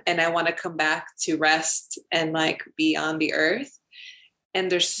steam, and I want to come back to rest and like be on the earth.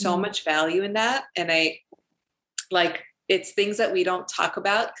 And there's so much value in that. And I like, it's things that we don't talk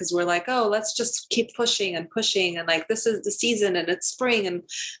about because we're like, oh, let's just keep pushing and pushing. And like, this is the season, and it's spring, and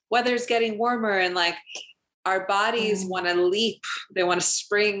weather's getting warmer, and like our bodies want to leap. They want to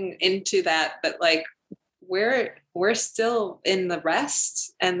spring into that. But like, we're still in the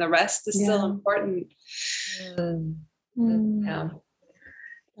rest, and the rest is still important. Yeah.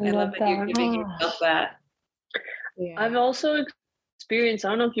 I love that you're giving yourself that. Yeah. I've also experience, I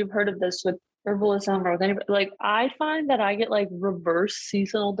don't know if you've heard of this with herbalism or with anybody, like I find that I get like reverse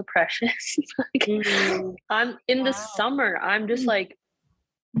seasonal depression. Like I'm in the summer, I'm just like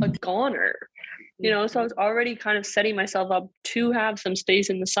a goner, so I was already kind of setting myself up to have some space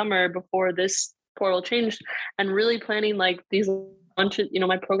in the summer before this portal changed, and really planning like these lunches,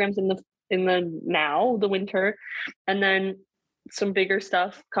 my programs in the winter, and then some bigger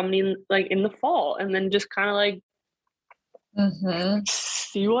stuff coming in like in the fall, and then just kind of like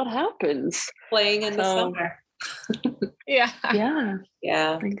see what happens. Playing in the summer. Yeah.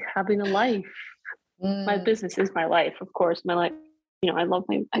 Like having a life. My business is my life, of course. My life, I love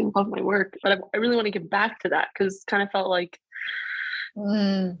my work, but I really want to get back to that, because it's kind of felt like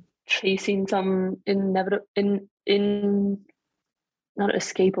chasing some inevitable, not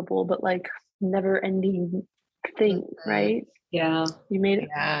escapable, but like never ending thing, right? Yeah. You made it.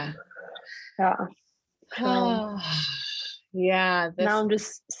 Yeah. So, yeah. Now I'm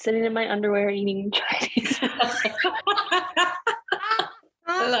just sitting in my underwear eating Chinese.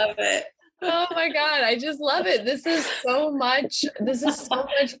 I love it. Oh my God. I just love it. This is so much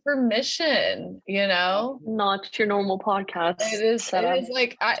permission, Not your normal podcast. It is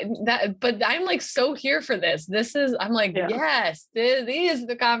like but I'm like so here for this. I'm like, yes, these are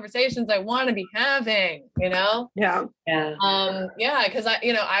the conversations I want to be having, Yeah. Cause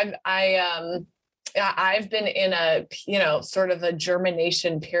I've been in a, sort of a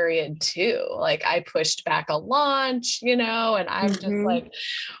germination period too. Like I pushed back a launch, and I'm just like,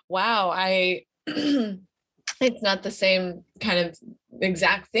 wow, it's not the same kind of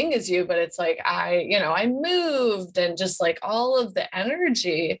exact thing as you, but it's like, I moved, and just like all of the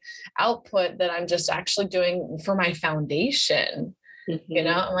energy output that I'm just actually doing for my foundation.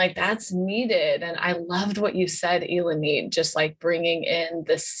 I'm like, that's needed. And I loved what you said, Elanine, just like bringing in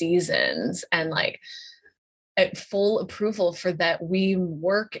the seasons and like at full approval for that.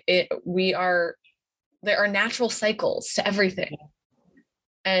 There are natural cycles to everything.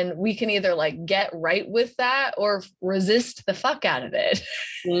 And we can either like get right with that or resist the fuck out of it.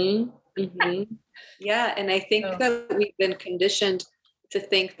 Yeah. And I think that we've been conditioned to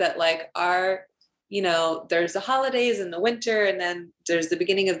think that like there's the holidays in the winter, and then there's the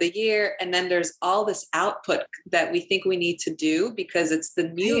beginning of the year, and then there's all this output that we think we need to do because it's the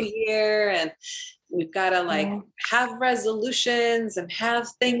new year, and we've got to like have resolutions and have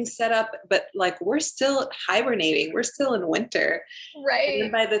things set up, but like we're still hibernating, we're still in winter, right? And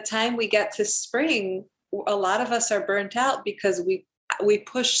then by the time we get to spring, a lot of us are burnt out because we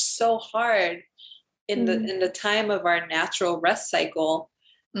push so hard in the time of our natural rest cycle.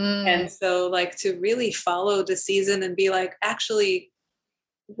 And so like to really follow the season and be like, actually,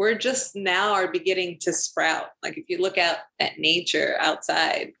 we're just now are beginning to sprout. Like if you look out at nature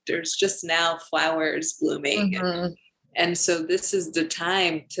outside, there's just now flowers blooming. And so this is the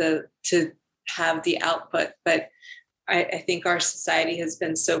time to have the output. But I think our society has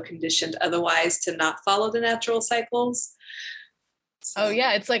been so conditioned otherwise to not follow the natural cycles. So,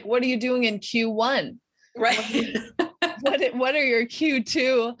 it's like, what are you doing in Q1? Right. What are your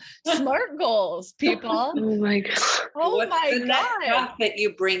Q2 SMART goals, people? Oh my God. What's the net profit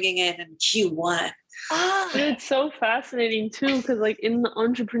you bringing in Q1? It's so fascinating too, because like in the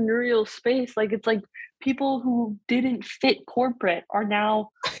entrepreneurial space, like it's like people who didn't fit corporate are now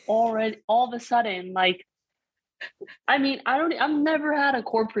already all of a sudden like, I mean, I've never had a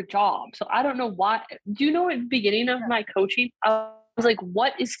corporate job, so I don't know why. Do you know at the beginning of my coaching, I was like,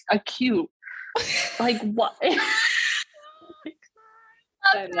 what is a Q? Like what?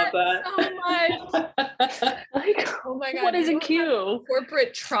 I love that so much. Like, oh my God, what is a Q?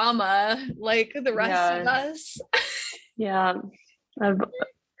 Corporate trauma, like the rest of us. Yeah,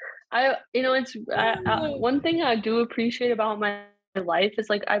 it's one thing I do appreciate about my life is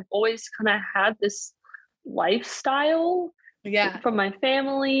like I've always kind of had this lifestyle from my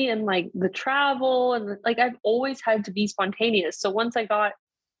family and like the travel, and like I've always had to be spontaneous. So once I got,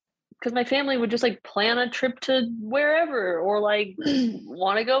 because my family would just like plan a trip to wherever or like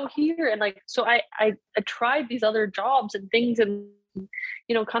want to go here, and like so I tried these other jobs and things, and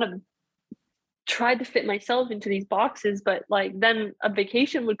kind of tried to fit myself into these boxes, but like then a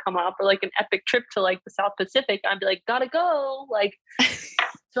vacation would come up or like an epic trip to like the South Pacific, I'd be like, gotta go, like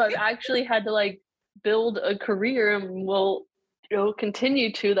so I've actually had to like build a career and will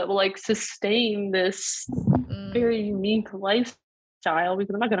continue to that will like sustain this very unique lifestyle,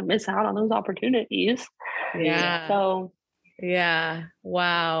 because I'm not going to miss out on those opportunities. So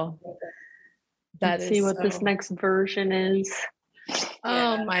wow, let's see what this next version is.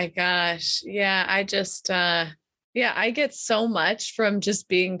 Oh my gosh. I just I get so much from just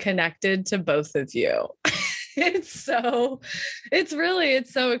being connected to both of you. it's so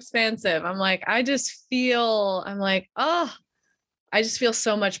expansive. I'm like, I just feel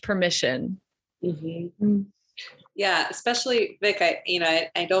so much permission. Mm-hmm. Yeah, especially Vic,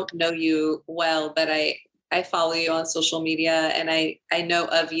 I don't know you well, but I follow you on social media, and I know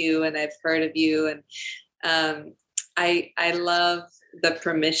of you, and I've heard of you, and I love the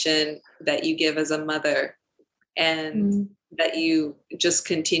permission that you give as a mother, and that you just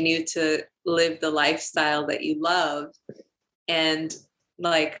continue to live the lifestyle that you love, and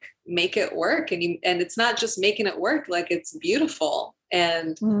like make it work, and it's not just making it work, like it's beautiful,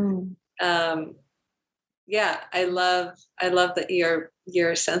 and yeah, I love that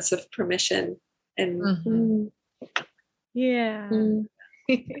your sense of permission, and yeah.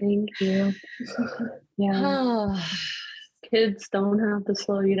 Thank you. Yeah. Kids don't have to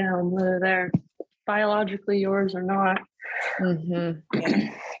slow you down, whether they're biologically yours or not.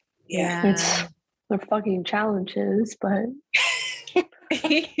 Yeah. They're fucking challenges, but do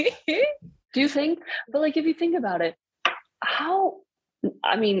you think, but like, if you think about it,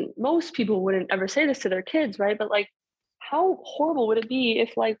 most people wouldn't ever say this to their kids, right? But like, how horrible would it be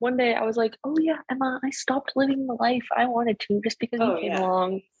if like one day I was like, oh yeah, Emma, I stopped living the life I wanted to just because you came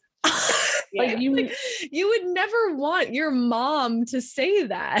along. Like you would never want your mom to say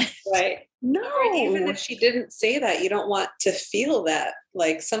that. Right. No. Or even if she didn't say that, you don't want to feel that.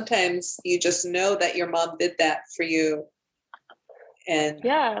 Like sometimes you just know that your mom did that for you. And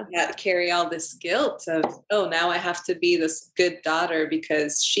not carry all this guilt of, oh, now I have to be this good daughter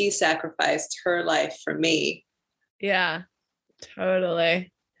because she sacrificed her life for me. Yeah,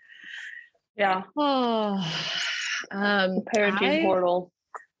 totally. Yeah. Oh, the parenting portal.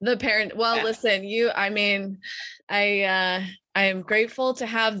 Listen, I am grateful to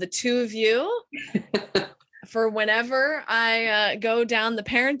have the two of you for whenever I go down the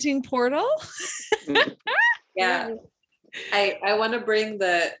parenting portal. Yeah. I want to bring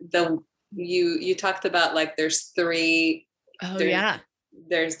you talked about like there's three.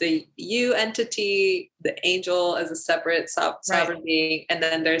 There's the you entity, the angel as a separate sovereign being, and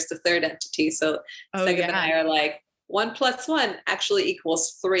then there's the third entity. So Segub and I are like 1 + 1 actually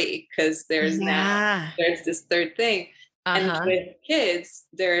equals 3, because there's this third thing. And with kids,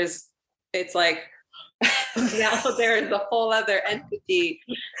 it's like now there's a whole other entity,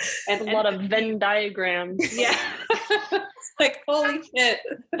 and a lot of Venn diagrams. Yeah. It's like, holy shit.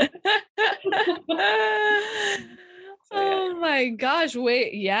 Oh my gosh.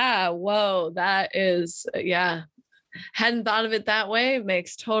 Wait. Yeah. Whoa. That is, hadn't thought of it that way. It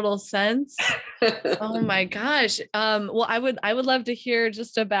makes total sense. Oh my gosh. Well, I would love to hear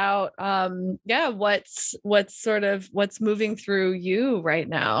just about, what's moving through you right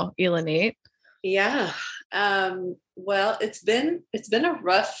now, Elanite. Yeah. Well, it's been a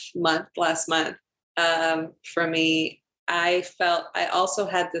rough month last month. For me, I also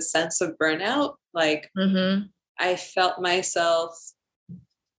had this sense of burnout. Like I felt myself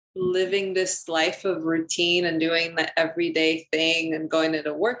living this life of routine and doing the everyday thing and going to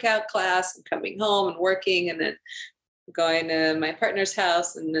a workout class and coming home and working and then going to my partner's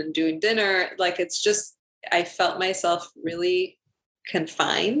house and then doing dinner. Like, it's just, I felt myself really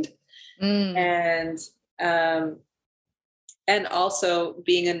confined. And also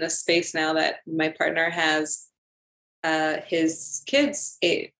being in this space now that my partner has his kids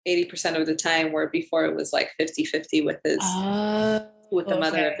 80% of the time, where before it was like 50-50 with the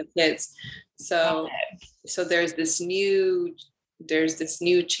mother of the kids. So there's this new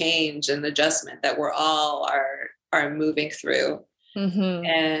change and adjustment that we're all are moving through.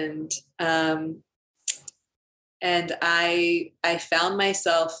 And I found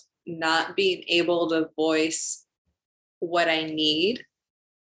myself not being able to voice what I need,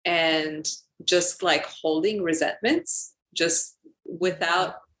 and just like holding resentments, just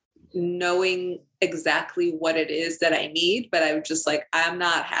without knowing exactly what it is that I need. But I was just like, I'm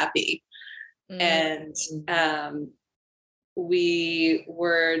not happy. And we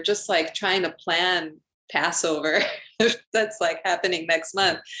were just like trying to plan Passover that's like happening next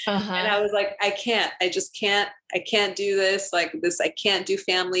month. And I was like, I can't do this. Like this, I can't do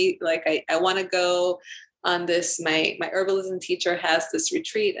family. Like I want to go on this. My herbalism teacher has this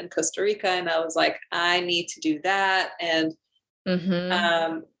retreat in Costa Rica. And I was like, I need to do that. And,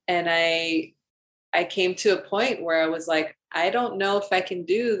 and I came to a point where I was like, I don't know if I can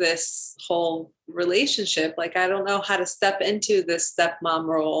do this whole relationship. Like, I don't know how to step into this stepmom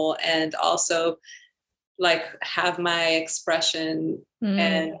role and also like have my expression.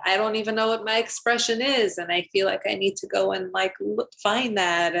 And I don't even know what my expression is. And I feel like I need to go and like find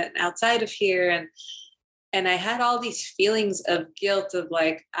that and outside of here. And I had all these feelings of guilt of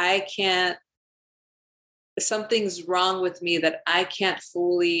like, I can't something's wrong with me that I can't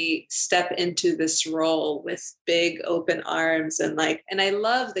fully step into this role with big open arms and like, and I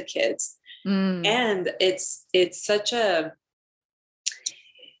love the kids. And it's such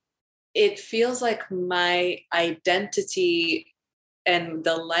it feels like my identity and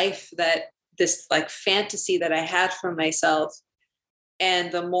the life that this like fantasy that I had for myself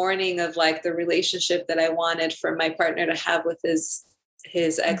and the morning of like the relationship that I wanted for my partner to have with his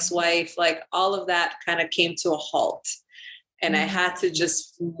ex-wife, like all of that kind of came to a halt. And I had to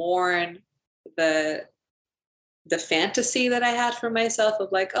just mourn the fantasy that I had for myself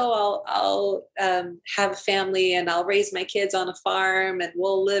of like, oh, I'll have a family and I'll raise my kids on a farm and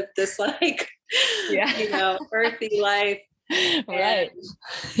we'll live this like, earthy life. Right.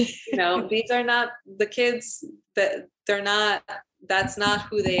 And, these are not the kids that's not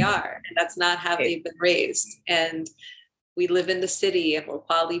who they are. And that's not how they've been raised. And we live in the city and we'll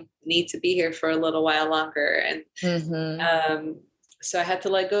probably need to be here for a little while longer. And, so I had to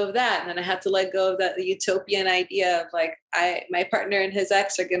let go of that. And then I had to let go of that utopian idea of like, my partner and his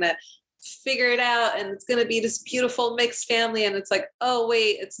ex are going to figure it out and it's going to be this beautiful mixed family. And it's like, oh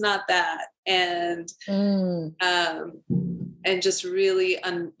wait, it's not that. And, and just really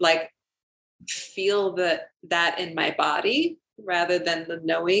feel that in my body rather than the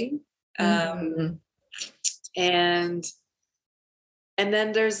knowing. And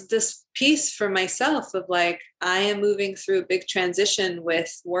then there's this piece for myself of like, I am moving through a big transition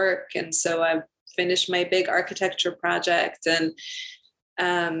with work. And so I've finished my big architecture project and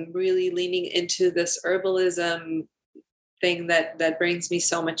really leaning into this herbalism thing that brings me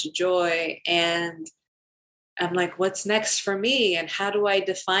so much joy. And I'm like, what's next for me? And how do I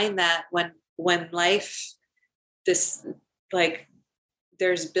define that when life, this like,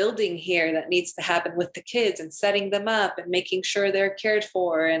 there's building here that needs to happen with the kids and setting them up and making sure they're cared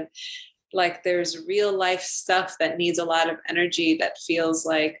for. And like, there's real life stuff that needs a lot of energy that feels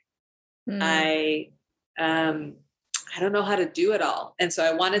like I don't know how to do it all. And so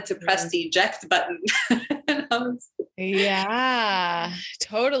I wanted to press the eject button. Yeah,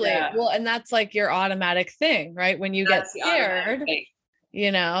 totally. Yeah. Well, and that's like your automatic thing, right? When you get scared,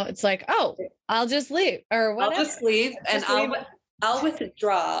 it's like, oh, I'll just leave or whatever. I'll just leave I'll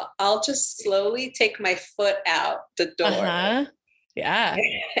withdraw. I'll just slowly take my foot out the door. Yeah.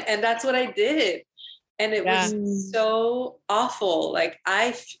 And that's what I did. And it was so awful. Like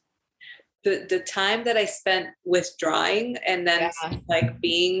the time that I spent withdrawing and then like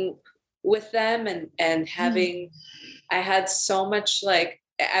being with them and having, I had so much like,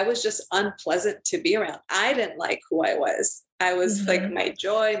 I was just unpleasant to be around. I didn't like who I was. I was like my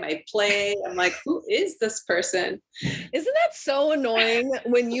joy, my play. I'm like, who is this person? Isn't that so annoying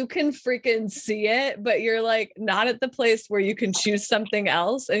when you can freaking see it, but you're like not at the place where you can choose something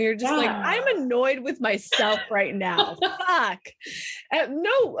else. And you're just like, I'm annoyed with myself right now. Fuck.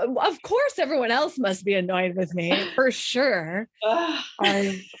 No, of course everyone else must be annoyed with me for sure.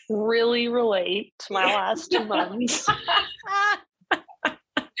 I really relate to my last 2 months.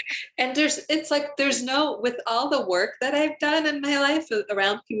 And there's no, with all the work that I've done in my life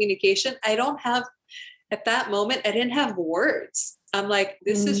around communication, at that moment, I didn't have words. I'm like,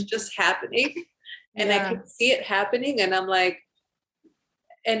 this is just happening. And I could see it happening. And I'm like,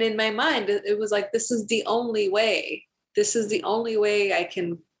 and in my mind, it was like, this is the only way. This is the only way I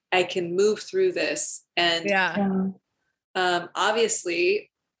can move through this. And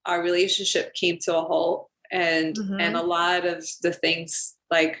obviously our relationship came to a halt and a lot of the things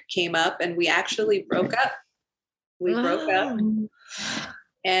like came up and we actually broke up. We broke up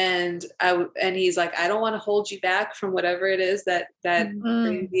and he's like, I don't want to hold you back from whatever it is that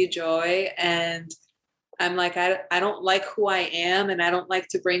brings you joy. And I'm like, I don't like who I am and I don't like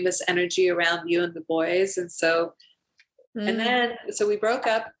to bring this energy around you and the boys. And so, and then, so we broke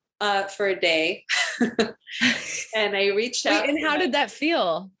up for a day and I reached out. And how did that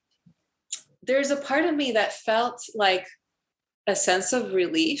feel? There's a part of me that felt like a sense of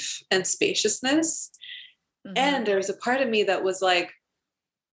relief and spaciousness. And there's a part of me that was like,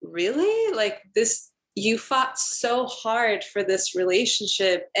 really? Like this, you fought so hard for this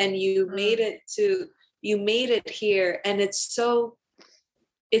relationship and you made it here. And it's so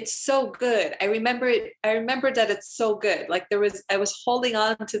good. I remember that it's so good. Like I was holding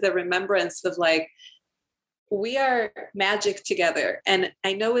on to the remembrance of like, we are magic together and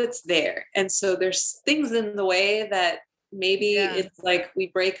I know it's there. And so there's things in the way that maybe it's like we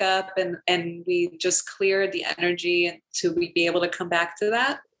break up and we just clear the energy and to be able to come back to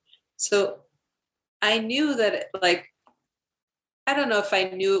that. So I knew that like, I don't know if I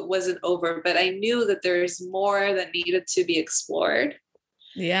knew it wasn't over, but I knew that there's more that needed to be explored.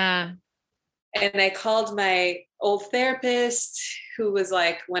 Yeah. And I called my old therapist, who was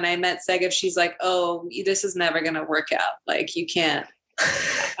like, when I met Segev, she's like, oh, this is never going to work out. Like, you can't,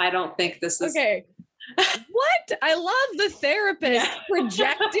 I don't think this is. Okay. What? I love the therapist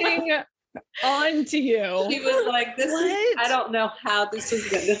projecting onto you. She was like, I don't know how this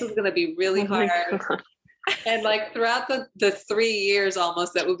is going to be really hard. And like throughout the 3 years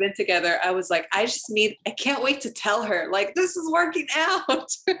almost that we've been together, I was like, I can't wait to tell her, like, this is working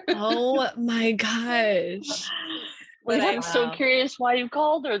out. Oh my gosh. But I'm so curious why you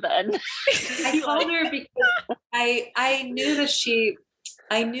called her then. I called her because I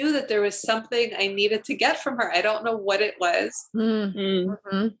knew that there was something I needed to get from her. I don't know what it was.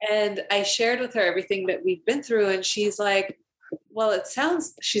 Mm-hmm. And I shared with her everything that we've been through. And she's like, well,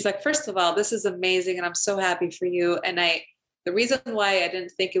 she's like, first of all, this is amazing. And I'm so happy for you. And the reason why I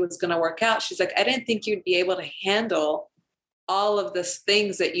didn't think it was going to work out, she's like, I didn't think you'd be able to handle all of the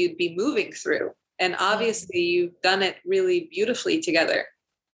things that you'd be moving through. And obviously you've done it really beautifully together.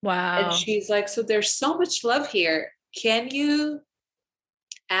 Wow. And she's like, so there's so much love here. Can you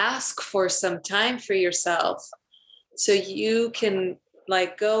ask for some time for yourself so you can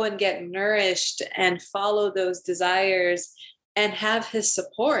like go and get nourished and follow those desires and have his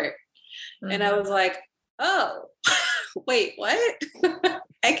support? Mm-hmm. And I was like, oh, wait, what?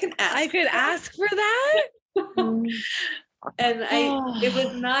 I could ask for that? And it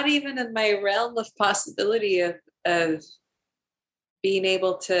was not even in my realm of possibility of being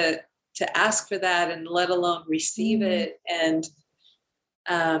able to ask for that, and let alone receive it. And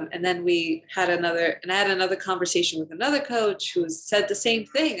then I had another conversation with another coach who said the same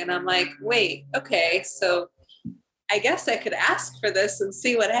thing. And I'm like, wait, okay, so I guess I could ask for this and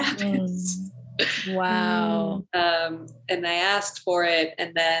see what happens. Wow. And I asked for it.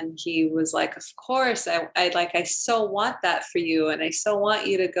 And then he was like, of course, I so want that for you. And I so want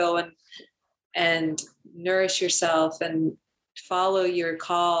you to go and nourish yourself and follow your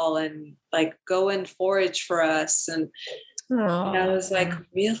call and like go and forage for us. And I was like,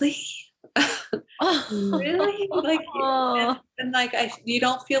 really? Really? Like, and like, you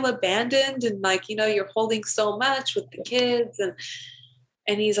don't feel abandoned, and like, you're holding so much with the kids,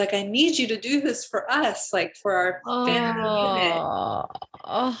 and he's like, I need you to do this for us, like for our family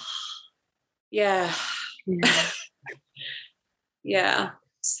unit. Yeah. Yeah.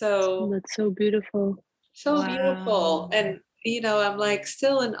 So that's so beautiful. So beautiful. And, I'm like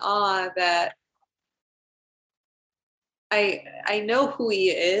still in awe that I know who he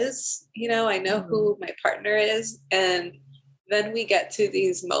is, I know who my partner is. And then we get to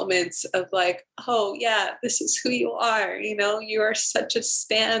these moments of like, oh yeah, this is who you are. You are such a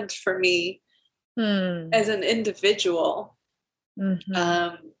stand for me as an individual.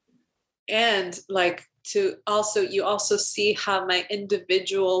 Mm-hmm. And like you also see how my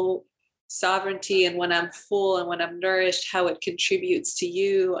individual sovereignty, and when I'm full and when I'm nourished, how it contributes to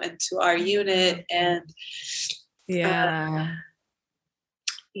you and to our unit. And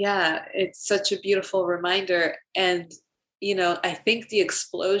it's such a beautiful reminder. And I think the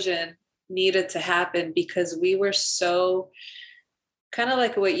explosion needed to happen because we were so, kind of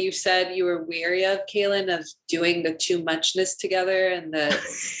like what you said, you were weary of, Kaylin, of doing the too muchness together, and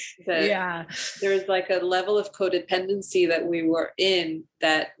there's like a level of codependency that we were in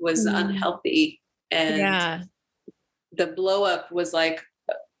that was unhealthy. And the blow up was like,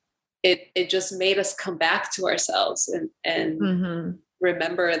 it just made us come back to ourselves and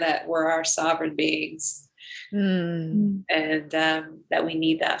remember that we're our sovereign beings. And that we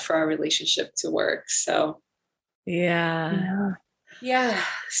need that for our relationship to work. So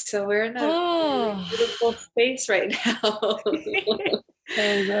so we're in a really beautiful space right now. So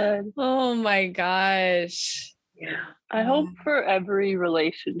good. Oh my gosh. Yeah. I hope for every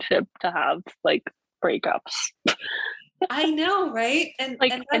relationship to have like breakups. I know, right? And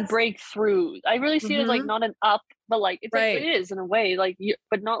breakthroughs. I really see it as like not an up, but like it's like it is in a way, like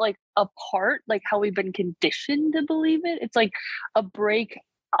but not like apart, like how we've been conditioned to believe it. It's like a break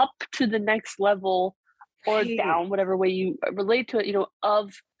up to the next level or down, whatever way you relate to it,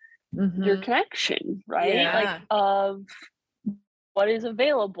 of your connection, right? Yeah. Like of what is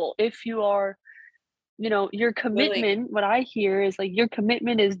available. If you are, your commitment, what I hear is like your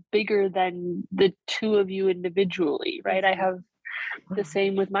commitment is bigger than the two of you individually, right? I have the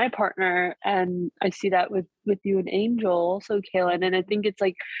same with my partner, and I see that with you and Angel, so Kaylin. And I think it's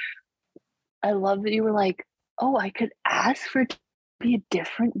like, I love that you were like, oh, I could ask for it to be a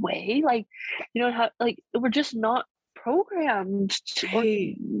different way. Like, how like we're just not programmed to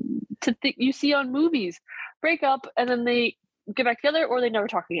think. You see on movies, break up and then they get back together, or they never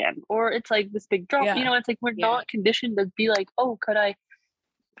talk again, or it's like this big drop. It's like we're not conditioned to be like, oh, could I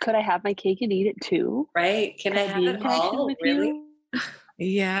could I have my cake and eat it too? Right? Can I Could I have be in it connection all? with Really? you?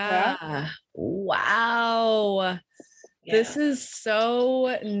 Yeah. Wow. This Yeah. is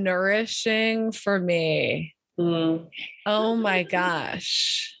so nourishing for me. Mm. Oh my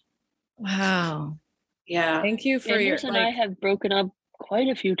gosh. Wow. Yeah. Thank you for your Anders and I have broken up quite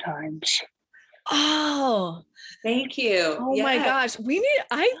a few times. oh, Thank you. oh my Yeah. gosh.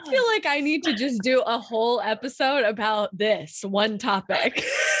 I feel like I need to just do a whole episode about this one topic.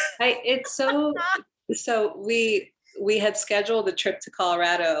 It's so we had scheduled a trip to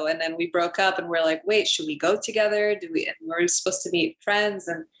Colorado, and then we broke up, and we're like, wait, should we go together? Do we? And we were supposed to meet friends,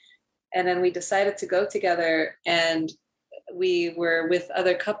 and then we decided to go together, and we were with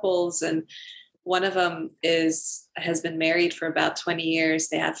other couples, and one of them has been married for about 20 years.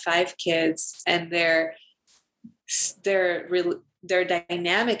 They have 5 kids, and their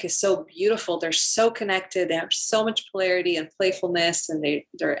dynamic is so beautiful. They're so connected. They have so much polarity and playfulness, and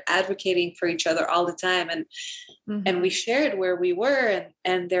they're advocating for each other all the time. And we shared where we were,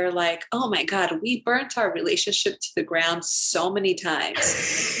 and they're like, oh my God, we burnt our relationship to the ground so many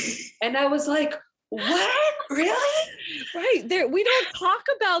times. And I was like, what? Really? Right. There, we don't talk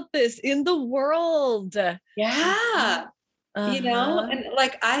about this in the world. Yeah. You know, and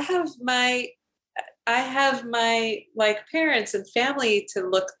like I have my like parents and family to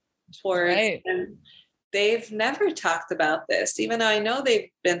look towards, right. and they've never talked about this, even though I know they've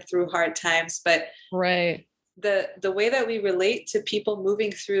been through hard times. But Right. the way that we relate to people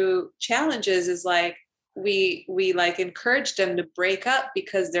moving through challenges is like we like encourage them to break up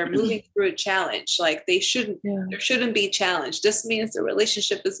because they're moving through a challenge. Like there shouldn't be challenge. This means the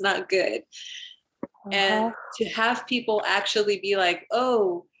relationship is not good. And to have people actually be like,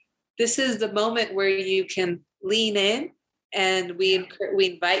 oh, this is the moment where you can lean in, and we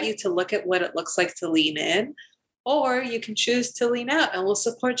invite you to look at what it looks like to lean in, or you can choose to lean out, and we'll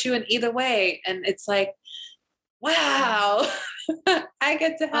support you in either way. And it's like, wow, I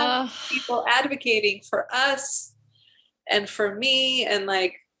get to have people advocating for us and for me, and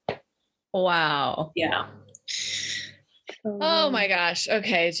like, wow. yeah. Oh my gosh.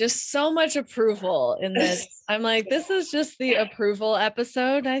 Okay. Just so much approval in this. I'm like, this is just the approval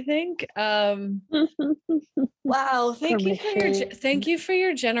episode, I think. Wow. Thank you for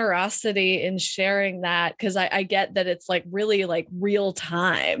your generosity in sharing that. Cause I get that it's like really like real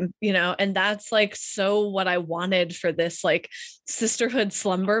time, you know, and that's like so what I wanted for this like sisterhood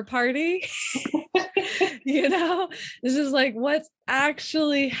slumber party. You know, this is like what's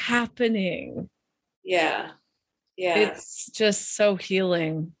actually happening. Yeah. Yeah. It's just so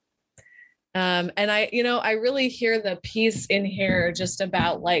healing. And I really hear the piece in here just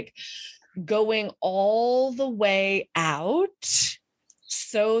about like going all the way out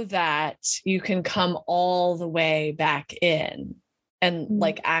so that you can come all the way back in, and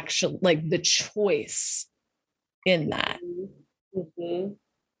like actually like the choice in that. Mm-hmm.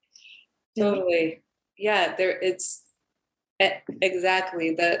 Totally. Yeah. It's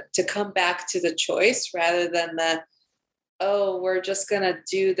exactly to come back to the choice rather than we're just going to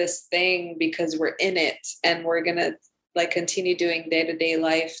do this thing because we're in it, and we're going to like continue doing day-to-day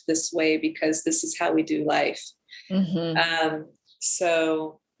life this way because this is how we do life.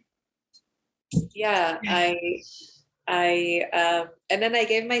 So yeah, I and then I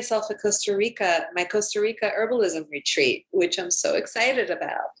gave myself my Costa Rica herbalism retreat, which I'm so excited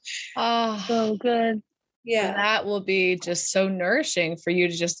about. Oh, so good. Yeah. That will be just so nourishing for you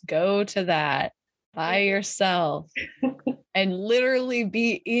to just go to that by yourself and literally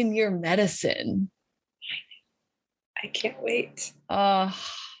be in your medicine. I can't wait. Oh,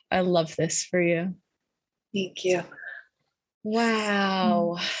 I love this for you. Thank you.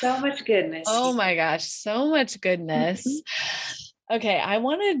 Wow. So much goodness. Oh my gosh. So much goodness. Okay. I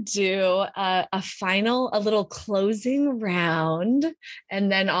want to do a little closing round,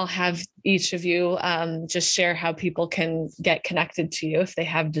 and then I'll have each of you just share how people can get connected to you if they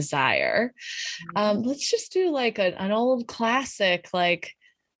have desire. Let's just do like an old classic, like,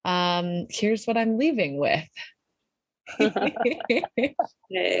 here's what I'm leaving with.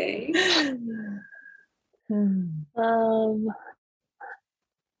 Hey.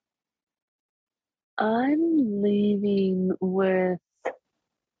 I'm leaving with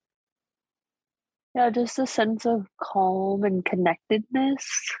just a sense of calm and connectedness.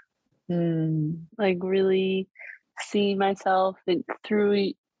 Like really see myself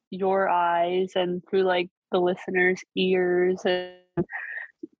through your eyes and through like the listener's ears. And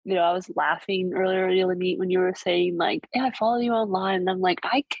I was laughing earlier when you were saying like, yeah, I follow you online, and I'm like,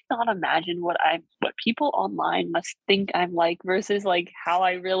 I cannot imagine what people online must think I'm like versus like how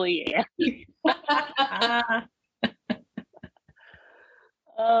I really am.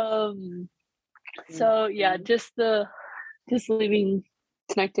 So yeah, just leaving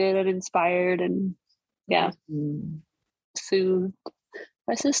connected and inspired and soothed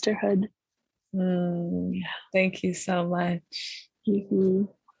by sisterhood. Thank you so much.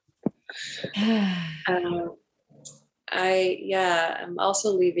 I'm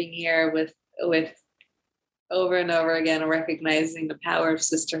also leaving here with over and over again recognizing the power of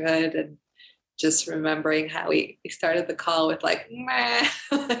sisterhood, and just remembering how we started the call with like, meh,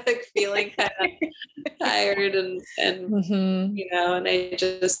 like feeling kind of tired and and I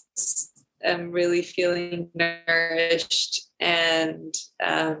just am really feeling nourished and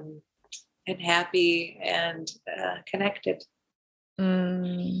happy and connected.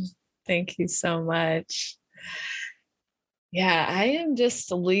 Thank you so much. Yeah, I am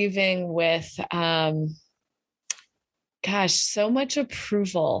just leaving with, so much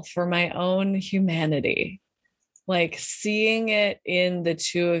approval for my own humanity. Like seeing it in the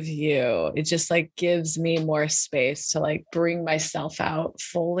two of you, it just like gives me more space to like bring myself out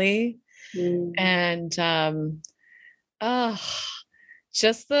fully. And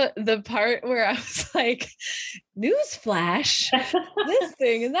just the part where I was like, newsflash, this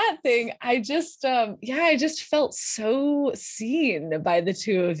thing and that thing. I just felt so seen by the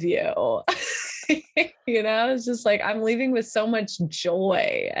two of you. It's just like I'm leaving with so much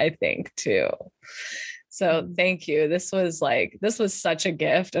joy, I think, too. So thank you. This was such a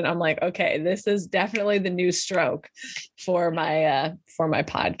gift. And I'm like, okay, this is definitely the new stroke for my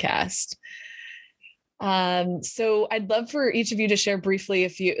podcast. So I'd love for each of you to share briefly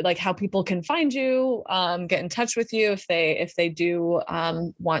if you like how people can find you, get in touch with you if they do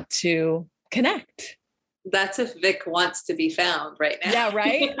want to connect. That's if Vic wants to be found right now. Yeah,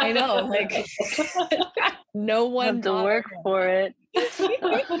 right. I know. Like no one have to work for it.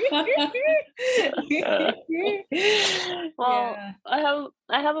 Well, yeah.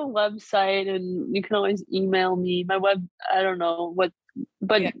 I have a website, and you can always email me. I don't know what,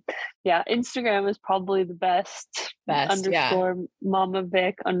 but yeah, Instagram is probably the best underscore Mama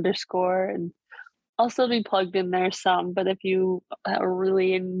Vic underscore, and I'll still be plugged in there some. But if you are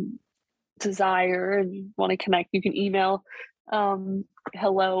really in desire and want to connect, you can email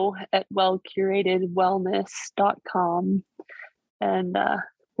hello@wellcuratedwellness.com, and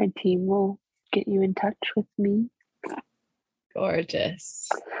my team will get you in touch with me. Gorgeous.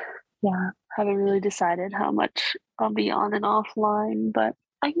 Yeah, haven't really decided how much I'll be on and offline, but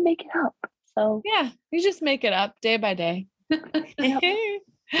I can make it up. So yeah, you just make it up day by day. And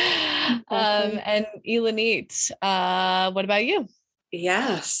Elenit, what about you?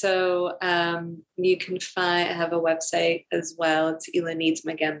 Yeah, so you can I have a website as well. It's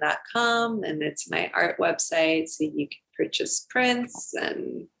elenitsmagain.com, and it's my art website, so you can purchase prints,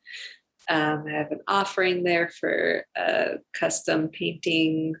 and I have an offering there for custom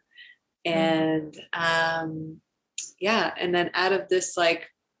painting, and and then out of this like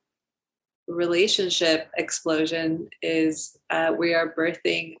relationship explosion is we are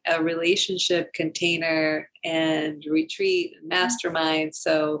birthing a relationship container and retreat and mastermind,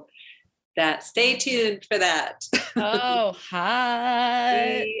 so that stay tuned for that. Oh,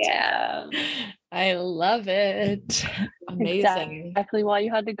 hi. Yeah, I love it. Amazing. Exactly why you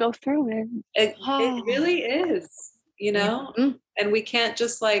had to go through it. It really is, and we can't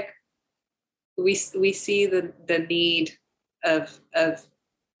just like we see the need of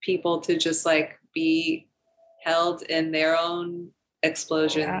people to just like be held in their own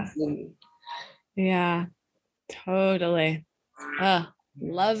explosions. Yeah, totally.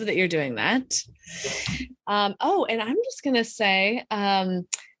 Love that you're doing that. And I'm just going to say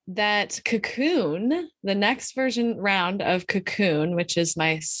that Cocoon, the next round of Cocoon, which is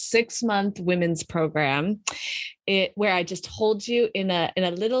my 6-month women's program, where I just hold you in a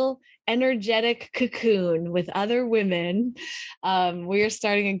little energetic cocoon with other women. We are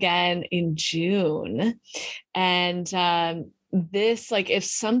starting again in June. And this, like, if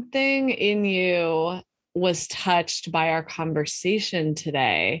something in you was touched by our conversation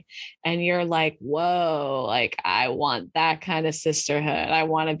today and you're like, whoa, like I want that kind of sisterhood, I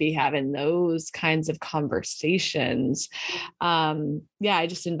want to be having those kinds of conversations, I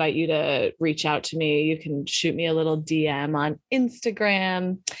just invite you to reach out to me. You can shoot me a little DM on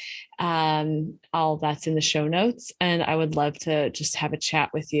Instagram. All that's in the show notes, and I would love to just have a chat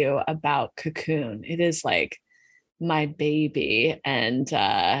with you about Cocoon. It is like my baby, and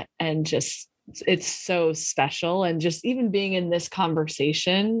just it's so special. And just even being in this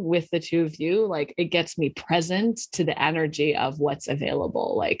conversation with the two of you, like it gets me present to the energy of what's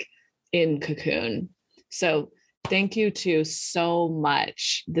available like in Cocoon. So Thank you too so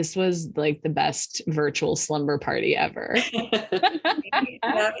much. This was like the best virtual slumber party ever.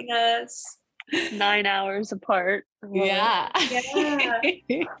 Having us 9 hours apart. Yeah. Yeah.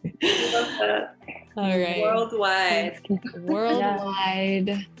 Love that. All right.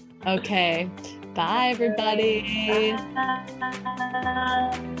 Worldwide. Okay. Bye, everybody. Bye.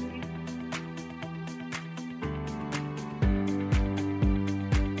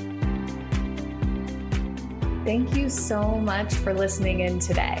 Thank you so much for listening in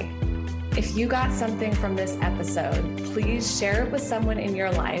today. If you got something from this episode, please share it with someone in your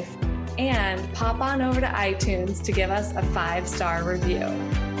life and pop on over to iTunes to give us a 5-star review.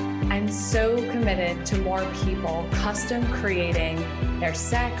 I'm so committed to more people custom creating their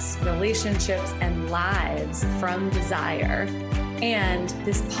sex, relationships, and lives from desire. And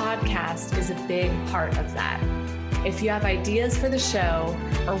this podcast is a big part of that. If you have ideas for the show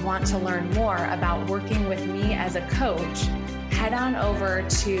or want to learn more about working with me as a coach, head on over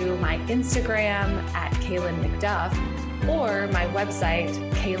to my Instagram at Kaylin McDuff or my website,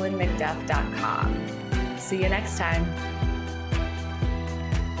 kaylinmcduff.com. See you next time.